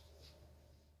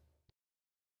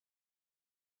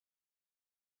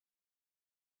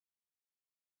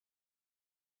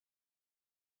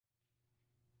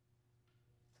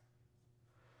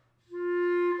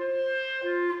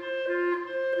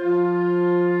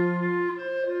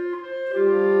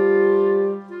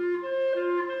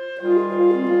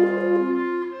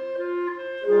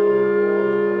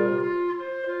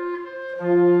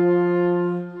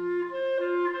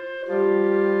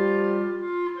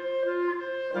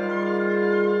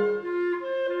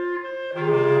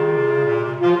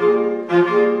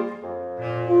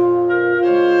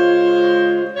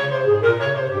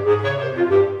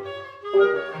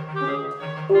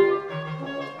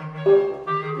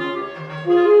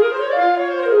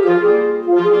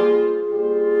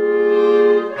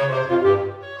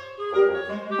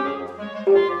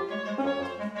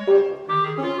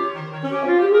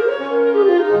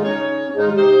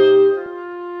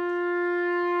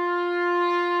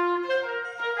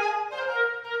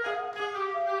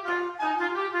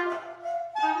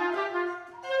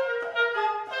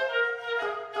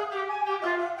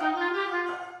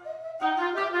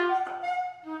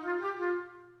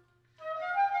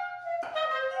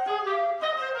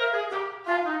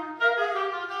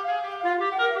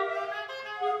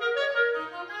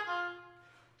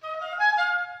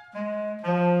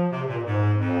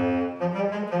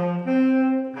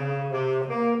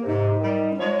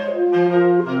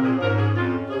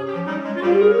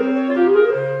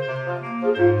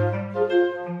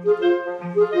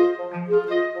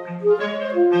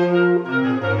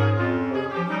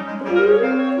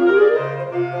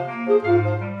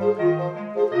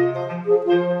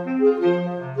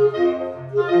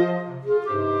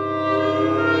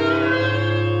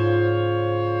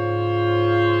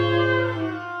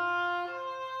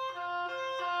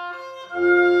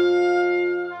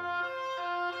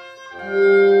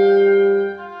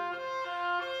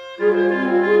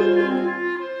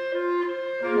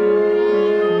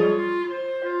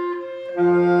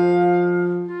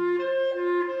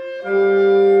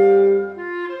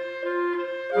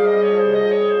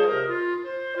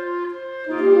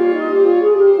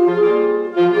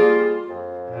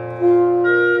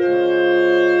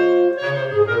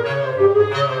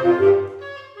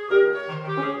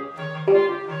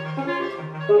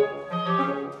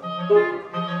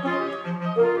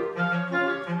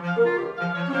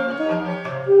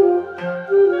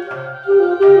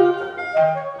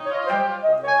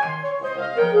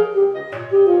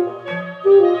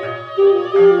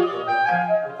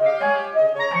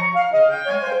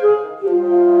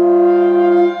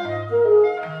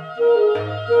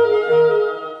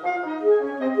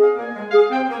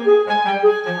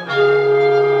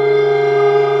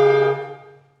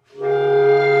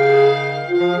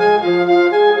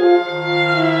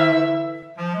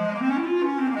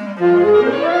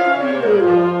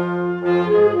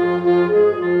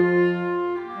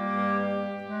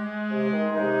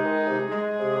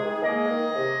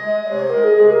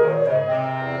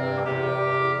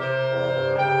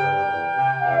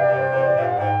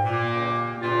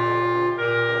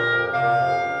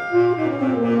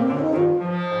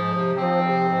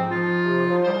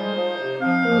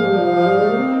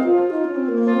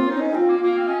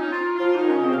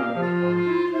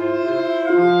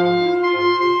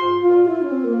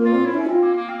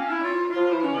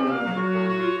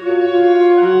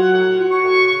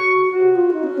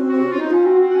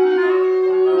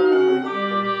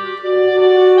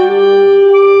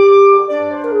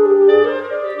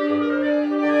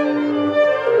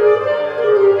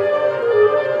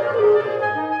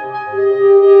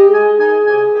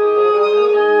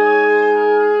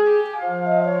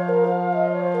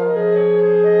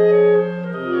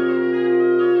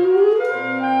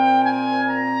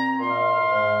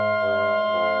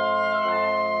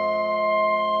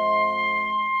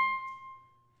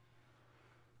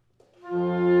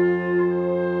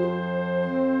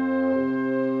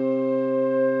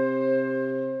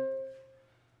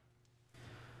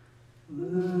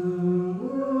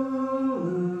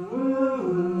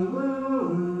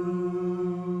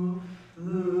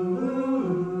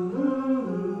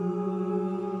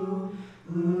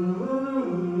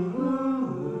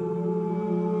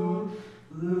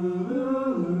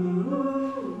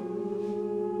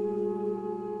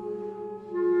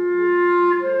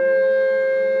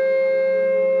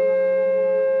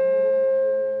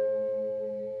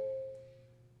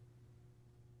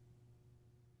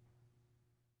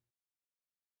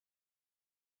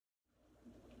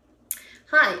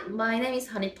 Hi, my name is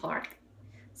Hanee Park.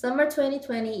 Summer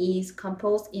 2020 is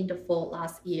composed in the fall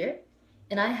last year,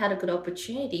 and I had a good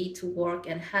opportunity to work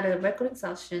and had a recording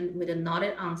session with a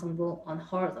noted ensemble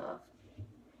unheard of.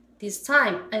 This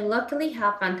time, I luckily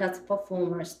have fantastic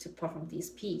performers to perform this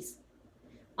piece.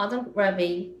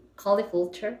 Ravain, Cody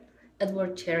Fulcher,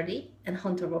 Edward Charity, and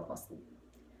Hunter Robertson.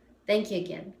 Thank you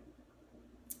again.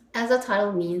 As the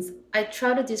title means, I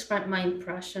try to describe my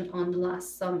impression on the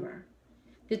last summer.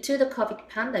 Due to the COVID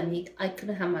pandemic, I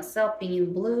couldn't have myself being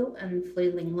in blue and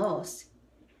feeling lost.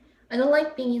 I don't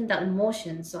like being in that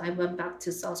emotion, so I went back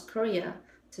to South Korea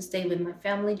to stay with my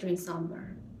family during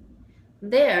summer.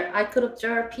 There, I could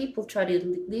observe people try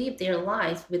to live their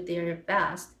lives with their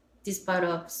best, despite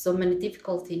of so many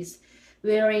difficulties,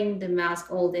 wearing the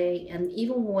mask all day and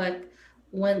even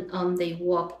when they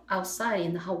walk outside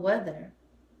in the hot weather.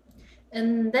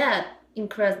 And that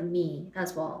encouraged me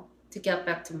as well to get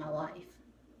back to my life.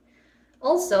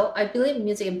 Also, I believe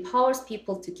music empowers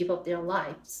people to give up their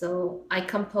life, so I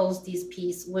composed this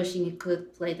piece wishing it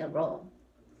could play that role.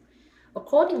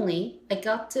 Accordingly, I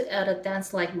got to add a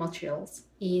dance-like materials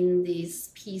in this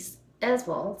piece as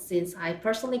well, since I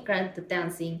personally grant the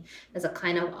dancing as a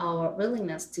kind of our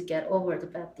willingness to get over the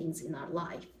bad things in our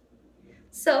life.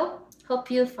 So,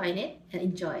 hope you find it and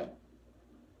enjoy it.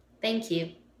 Thank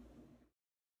you.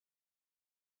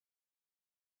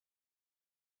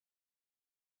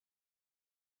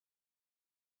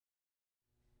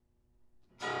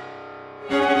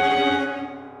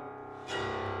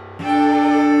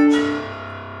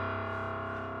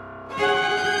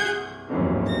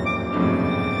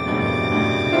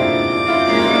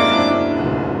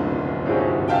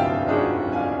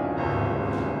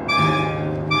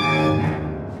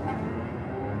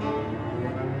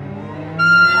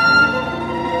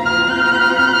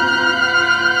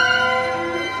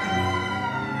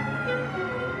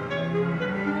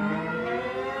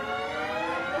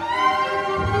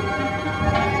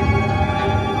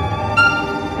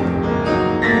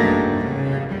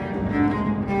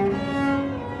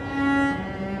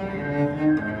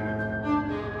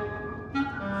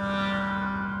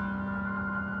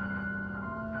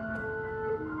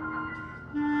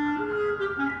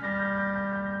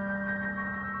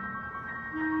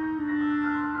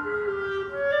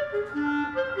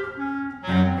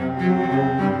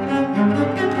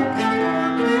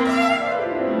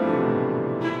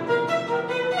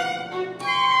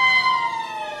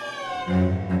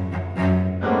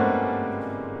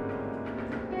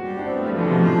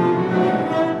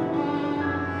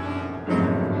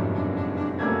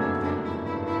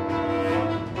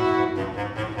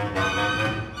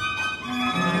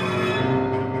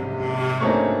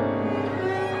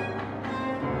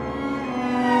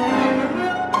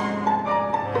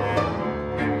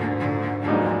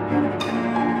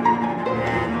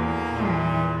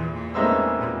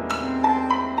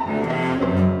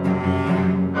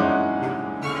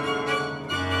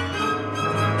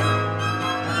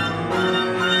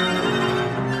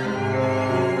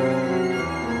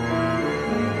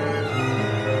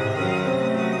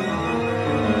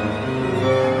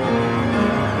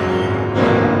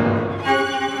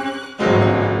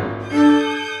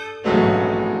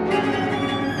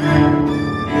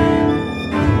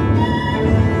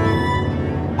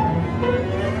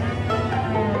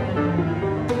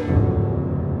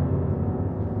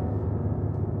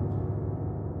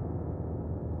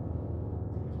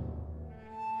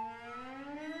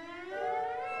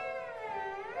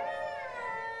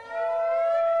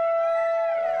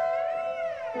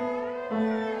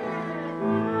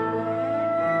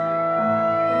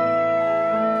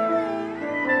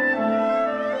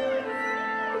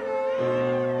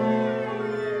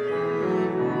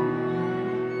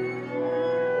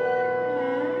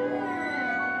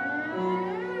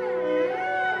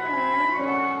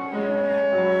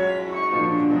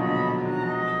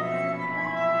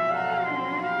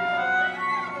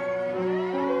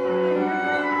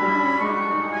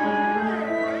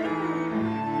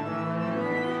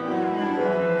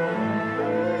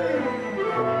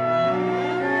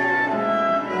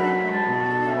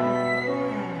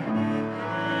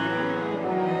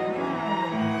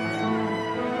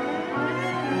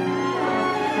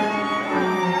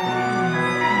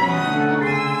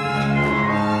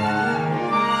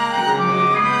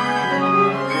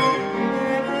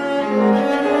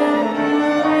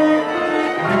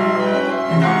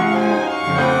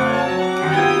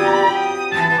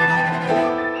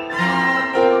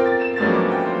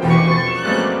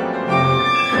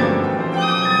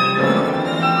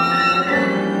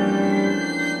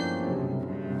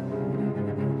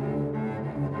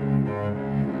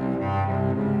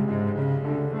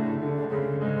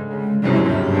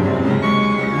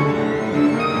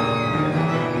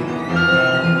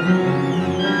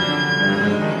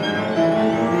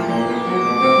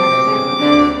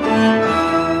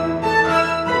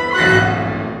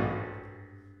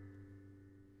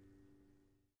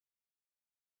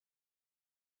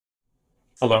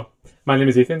 Hello, my name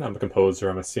is Ethan. I'm a composer.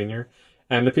 I'm a senior.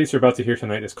 And the piece you're about to hear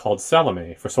tonight is called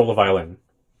Salome for solo violin.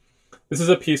 This is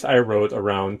a piece I wrote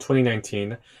around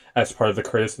 2019 as part of the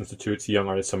Curtis Institute's Young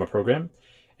Artist Summer Program.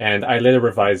 And I later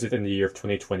revised it in the year of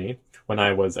 2020 when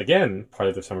I was again part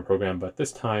of the summer program, but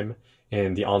this time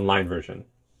in the online version.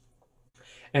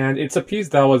 And it's a piece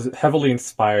that was heavily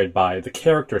inspired by the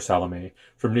character Salome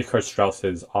from Richard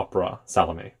Strauss's opera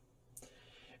Salome.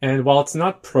 And while it's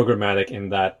not programmatic in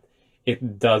that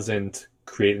it doesn't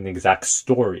create an exact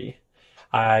story,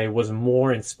 I was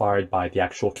more inspired by the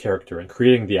actual character and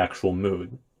creating the actual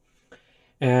mood.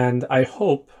 And I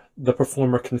hope the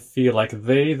performer can feel like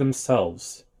they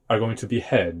themselves are going to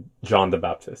behead John the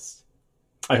Baptist.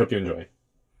 I hope you enjoy.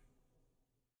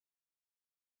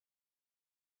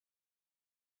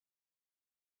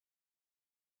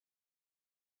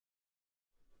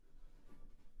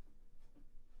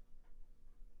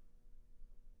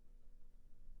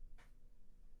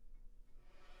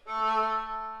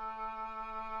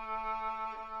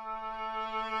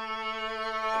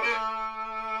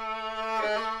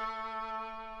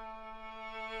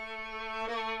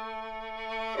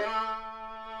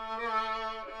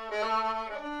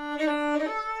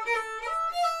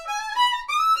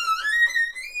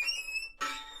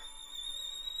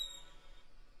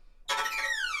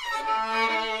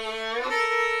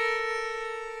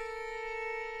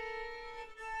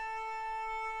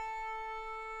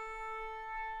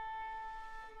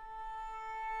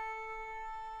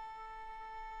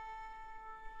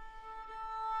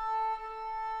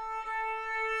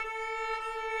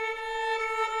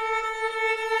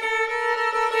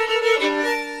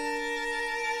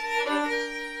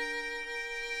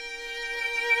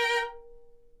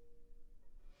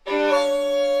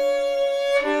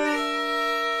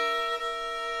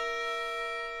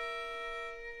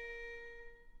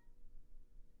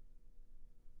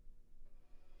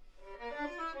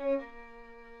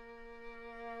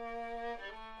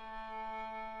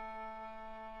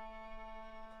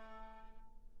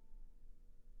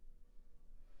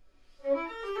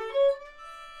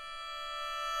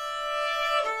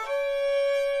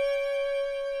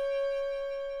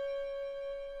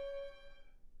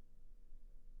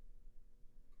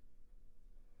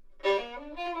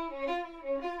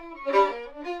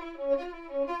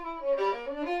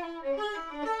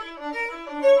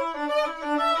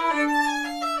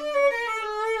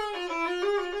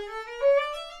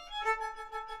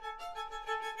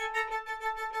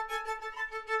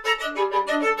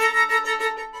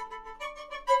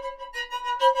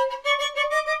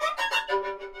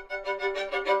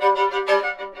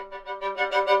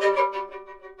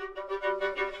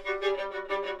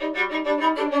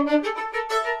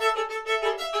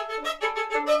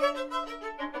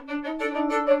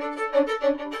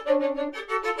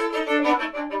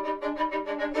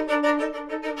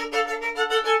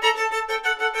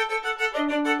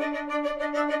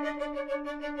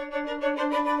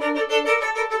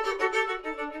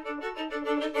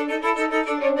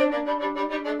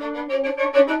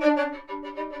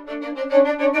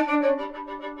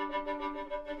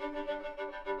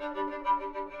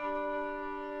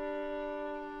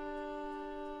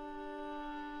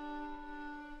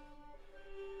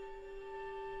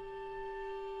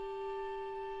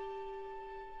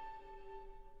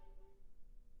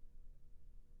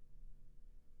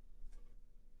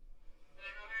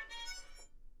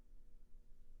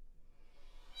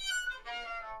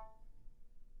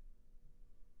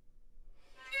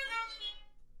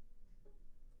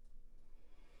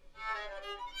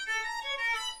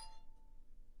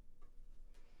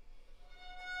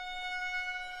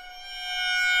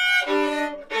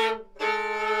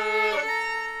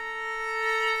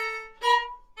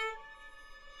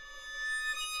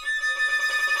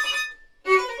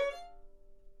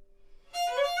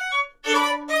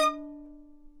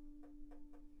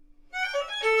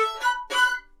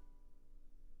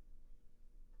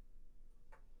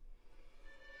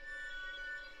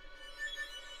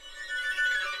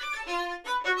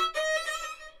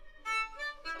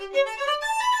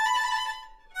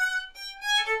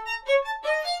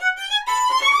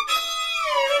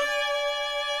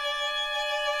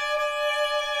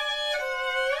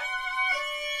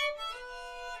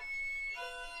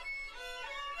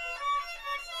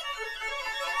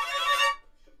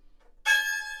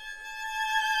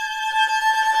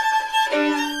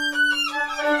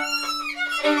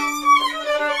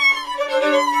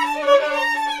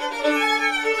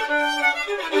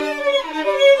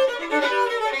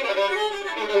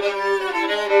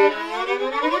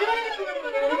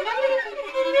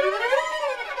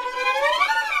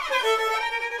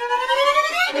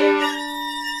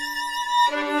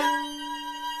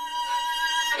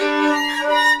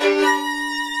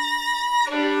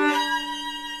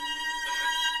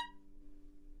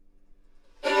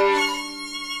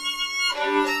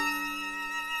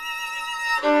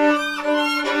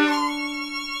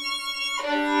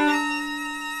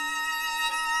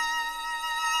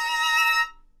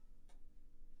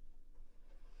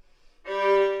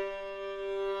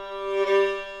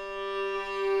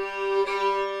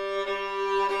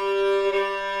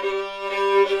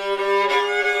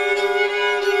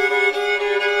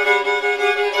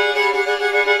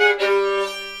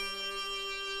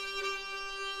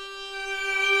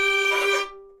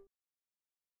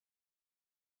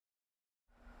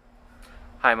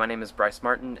 Hi, my name is Bryce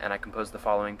Martin, and I composed the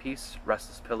following piece,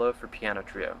 Restless Pillow, for piano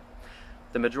trio.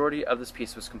 The majority of this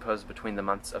piece was composed between the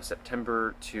months of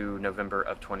September to November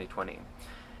of 2020.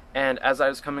 And as I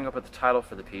was coming up with the title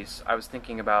for the piece, I was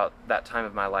thinking about that time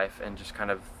of my life and just kind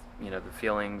of, the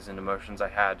feelings and emotions I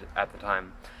had at the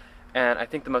time. And I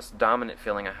think the most dominant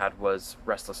feeling I had was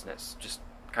restlessness, just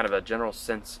kind of a general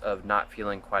sense of not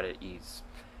feeling quite at ease.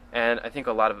 And I think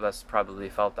a lot of us probably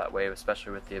felt that way,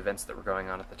 especially with the events that were going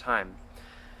on at the time.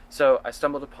 So I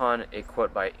stumbled upon a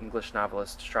quote by English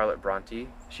novelist Charlotte Bronte.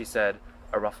 She said,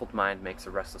 "A ruffled mind makes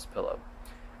a restless pillow."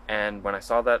 And when I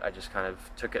saw that, I just kind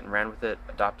of took it and ran with it,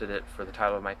 adopted it for the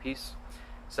title of my piece.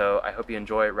 So I hope you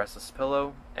enjoy Restless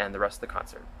Pillow and the rest of the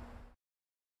concert.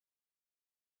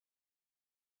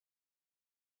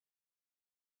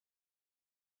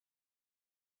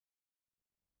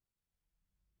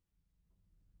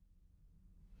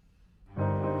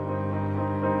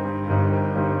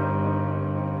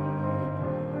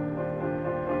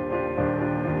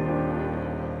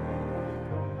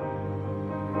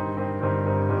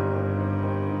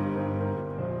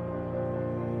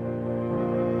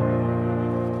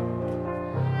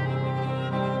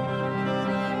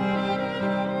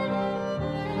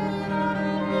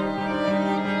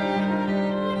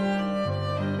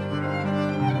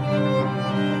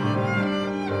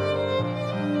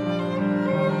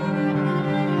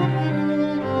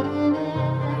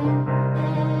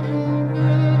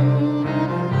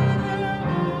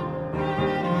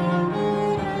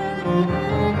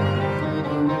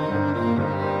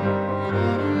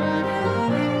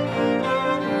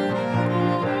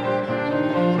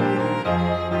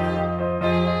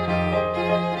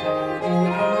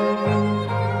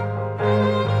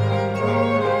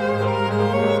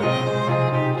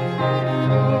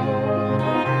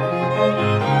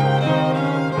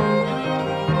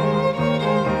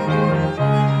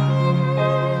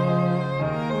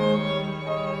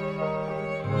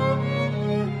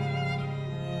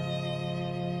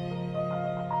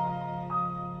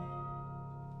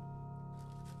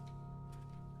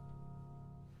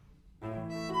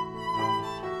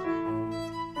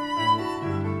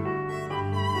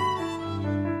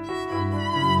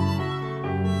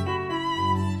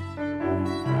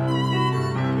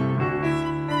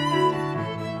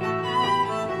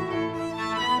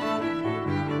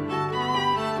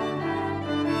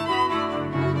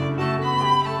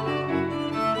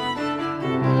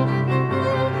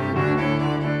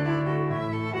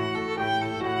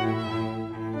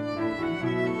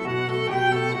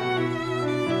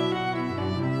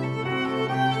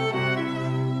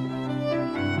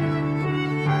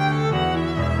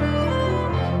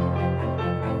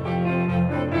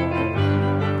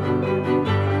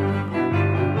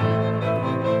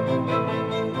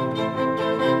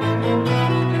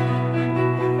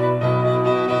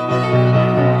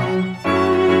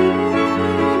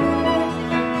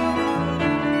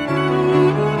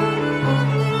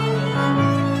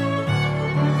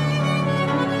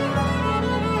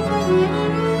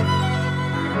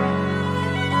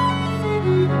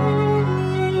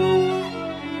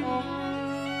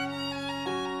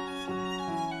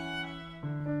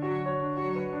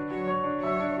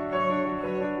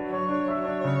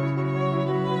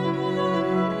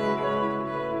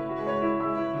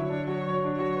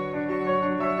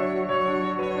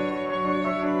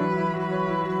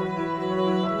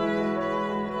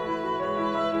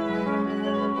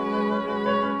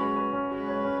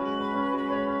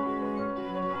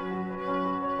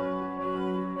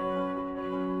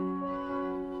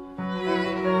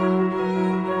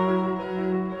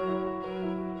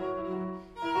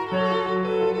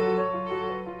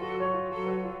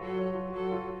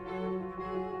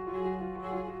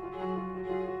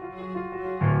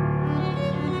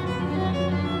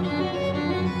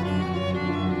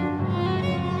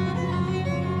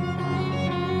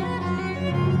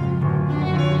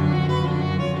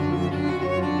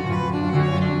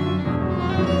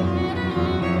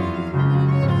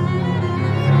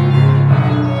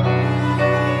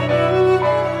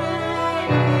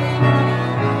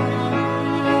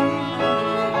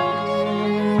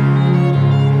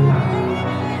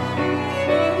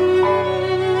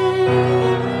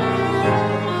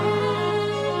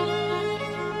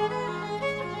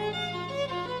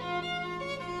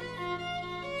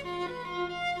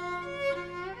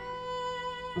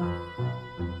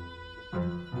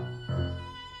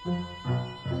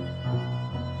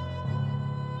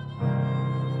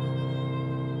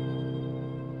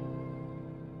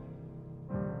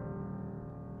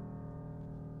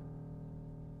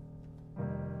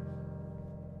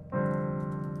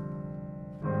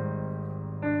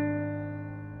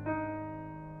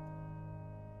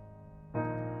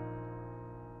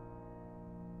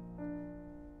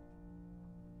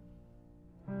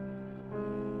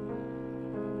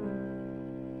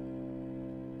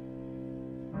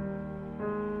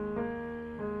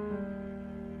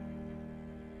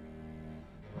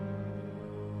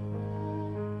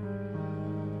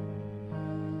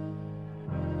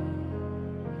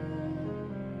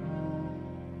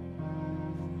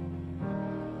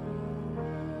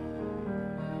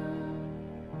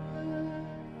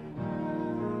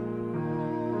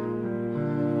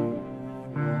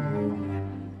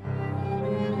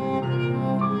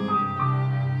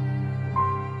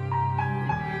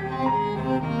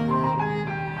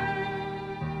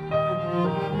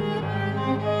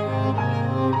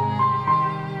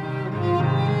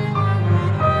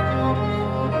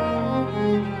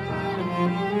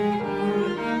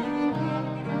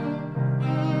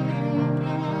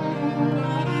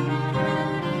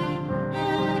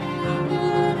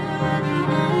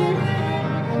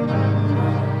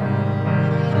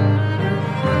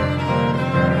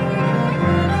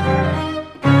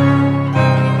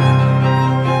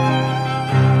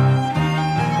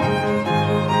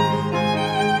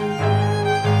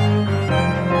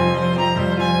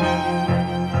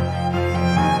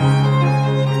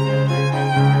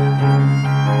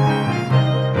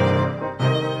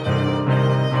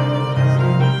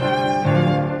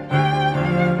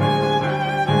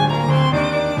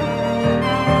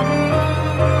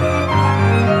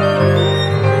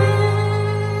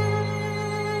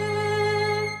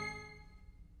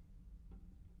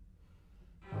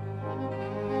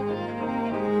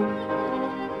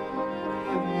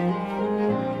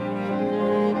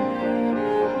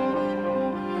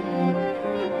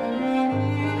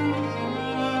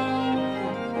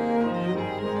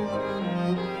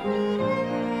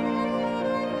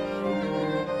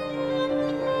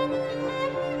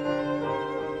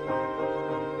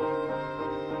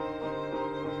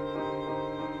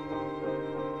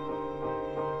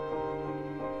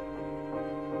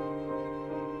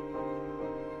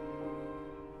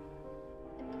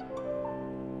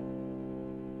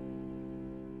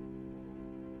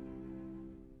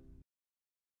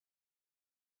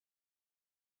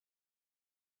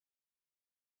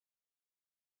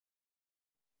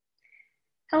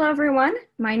 Hello everyone,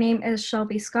 my name is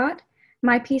Shelby Scott.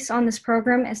 My piece on this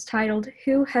program is titled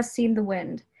Who Has Seen the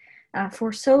Wind?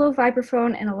 For solo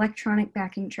vibraphone and electronic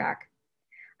backing track.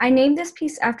 I named this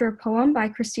piece after a poem by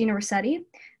Christina Rossetti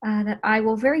that I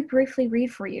will very briefly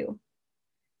read for you.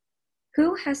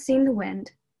 Who has seen the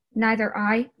wind? Neither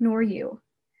I nor you.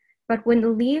 But when the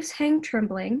leaves hang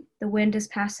trembling, the wind is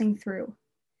passing through.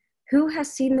 Who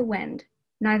has seen the wind?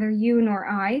 Neither you nor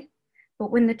I.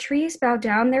 But when the trees bow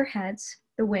down their heads,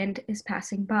 the wind is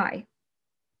passing by.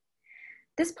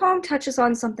 This poem touches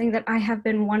on something that I have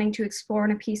been wanting to explore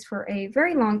in a piece for a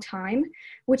very long time,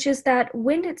 which is that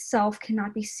wind itself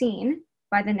cannot be seen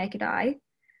by the naked eye,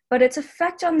 but its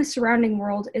effect on the surrounding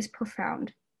world is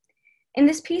profound. In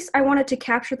this piece, I wanted to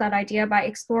capture that idea by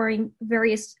exploring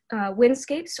various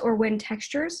windscapes or wind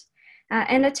textures,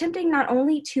 and attempting not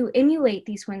only to emulate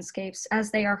these windscapes as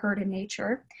they are heard in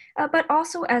nature, but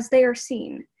also as they are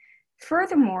seen.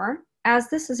 Furthermore,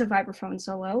 as this is a vibraphone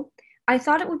solo, I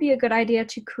thought it would be a good idea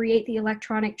to create the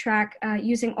electronic track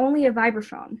using only a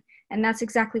vibraphone, and that's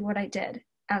exactly what I did.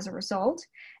 As a result,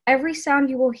 every sound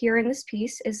you will hear in this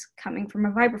piece is coming from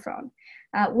a vibraphone.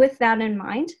 With that in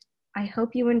mind, I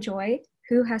hope you enjoy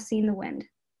Who Has Seen the Wind?